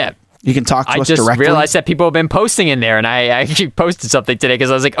 Yeah. You can talk to I us just directly. realized that people have been posting in there, and I actually posted something today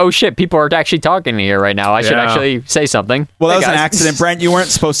because I was like, oh shit, people are actually talking here right now. I should Yeah. actually say something. Well, that Hey, was an guys. accident, Brent. You weren't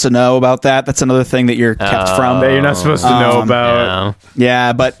supposed to know about that. That's another thing that you're kept from. that you're not supposed to know about. No.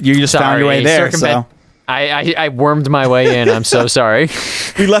 Yeah, but you just found your way there. Circumvent. So I wormed my way in. I'm so sorry.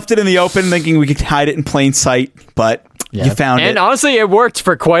 We left it in the open thinking we could hide it in plain sight, but you found it. And honestly, it worked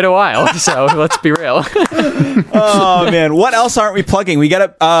for quite a while. So let's be real. Oh, man. What else aren't we plugging? We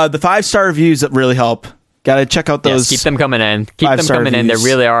got the 5-star reviews that really help. Got to check out those. Yes, keep them coming in. Keep them coming in. They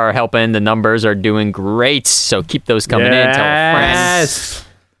really are helping. The numbers are doing great. So keep those coming in. Tell a friend.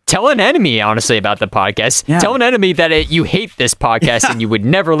 Tell an enemy, honestly, about the podcast. Yeah. Tell an enemy that you hate this podcast and you would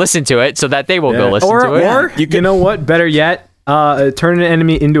never listen to it, so that they will go listen to it. Or you know what? Better yet, turn an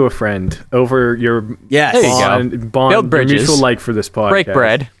enemy into a friend over your bond, build bridges, mutual like for this podcast. Break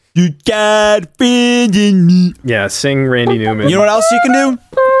bread. You got a friend in me. Yeah, sing Randy Newman. You know what else you can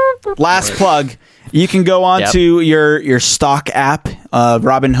do? Last plug. You can go on to your stock app,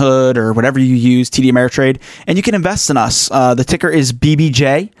 Robinhood or whatever you use, TD Ameritrade, and you can invest in us. The ticker is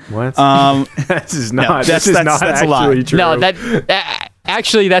BBJ. What? This is not. That's a lie. True. No,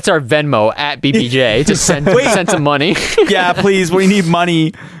 actually that's our Venmo at BBJ to send some money. Yeah, please. We need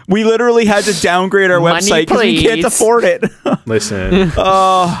money. We literally had to downgrade our website because we can't afford it. Listen,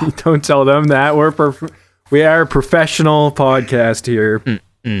 don't tell them that we are a professional podcast here.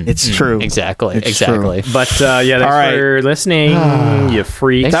 It's true. Exactly. True. But thanks for listening, you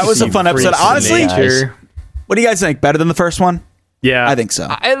freaks. That was a fun episode. Honestly, what do you guys think? Better than the first one? Yeah, I think so.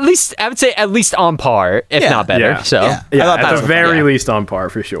 At least I would say at least on par, if not better. Yeah. So I thought at the very least on par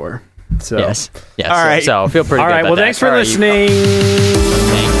for sure. So yes. All right. So feel pretty. All good right. about Well, thanks for listening.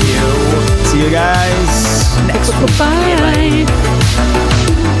 Thank you. See you guys next week. Bye.